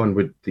stories on,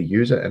 would they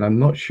use it? And I'm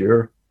not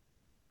sure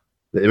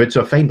that they would.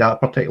 So I find that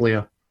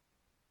particularly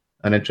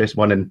an interesting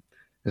one. And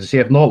as I say,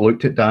 I've not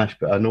looked at Dash,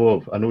 but I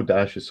know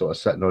Dash is sort of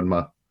sitting on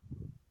my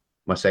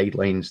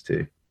sidelines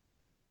to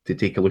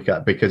take a look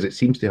at, because it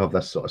seems to have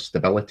this sort of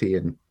stability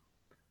and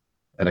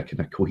a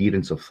kind of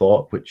coherence of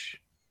thought, which,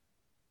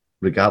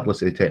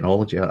 regardless of the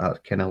technology, I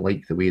kind of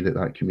like the way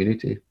that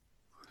community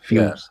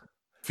feels. Yeah.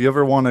 If you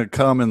ever want to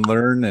come and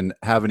learn and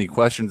have any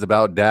questions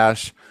about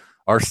Dash,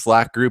 our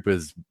Slack group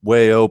is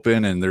way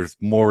open, and there's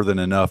more than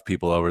enough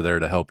people over there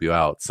to help you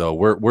out. So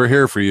we're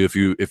here for you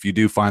if you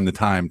do find the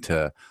time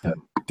to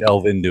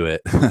delve into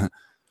it.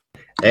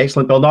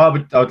 Excellent. Well, no,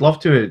 I would love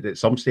to at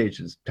some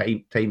stage.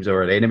 Times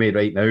are our enemy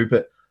right now,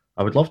 but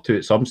I would love to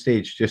at some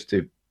stage just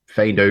to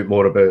find out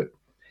more about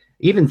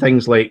even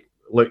things like,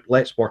 look,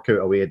 let's work out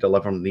a way of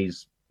delivering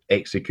these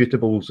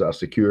executables that are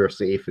secure,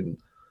 safe, and,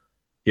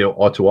 you know,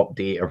 auto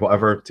update or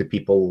whatever to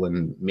people,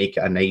 and make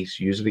it a nice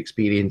user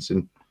experience,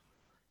 and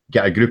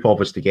get a group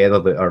of us together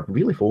that are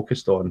really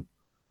focused on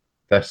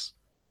this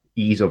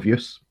ease of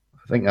use.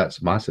 I think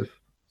that's massive.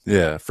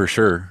 Yeah, for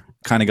sure.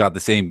 Kind of got the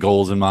same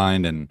goals in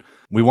mind, and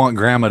we want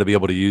grandma to be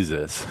able to use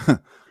this.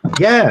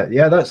 Yeah,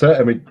 that's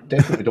it. I mean,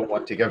 definitely don't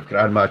want to give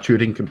grandma a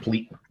Turing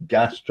complete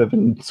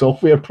gas-driven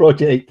software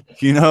project.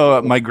 You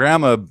know, my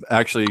grandma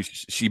actually,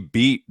 she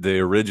beat the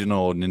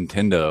original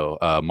Nintendo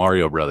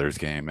Mario Brothers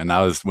game, and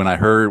when I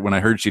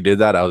heard she did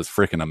that, I was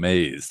freaking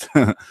amazed.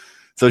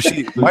 So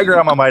my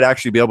grandma might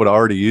actually be able to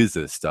already use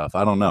this stuff.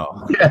 I don't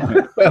know.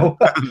 Yeah, well,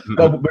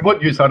 we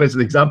won't use her as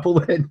an example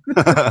then.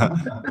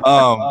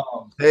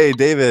 Hey,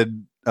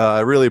 David,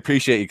 I really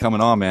appreciate you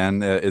coming on,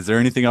 man. Is there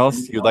anything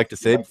else you'd like to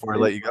say before I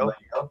let you go?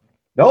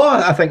 No,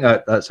 I think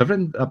that's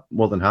everything. I'm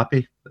more than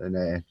happy.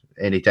 And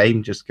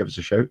anytime, just give us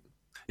a shout.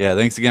 Yeah,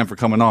 thanks again for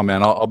coming on,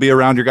 man. I'll be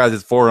around your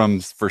guys'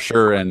 forums for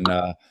sure, and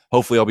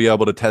hopefully I'll be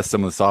able to test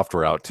some of the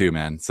software out too,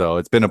 man. So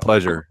it's been a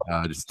pleasure.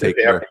 Just take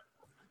care.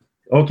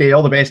 Okay,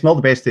 all the best, and all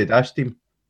the best to the Dash team.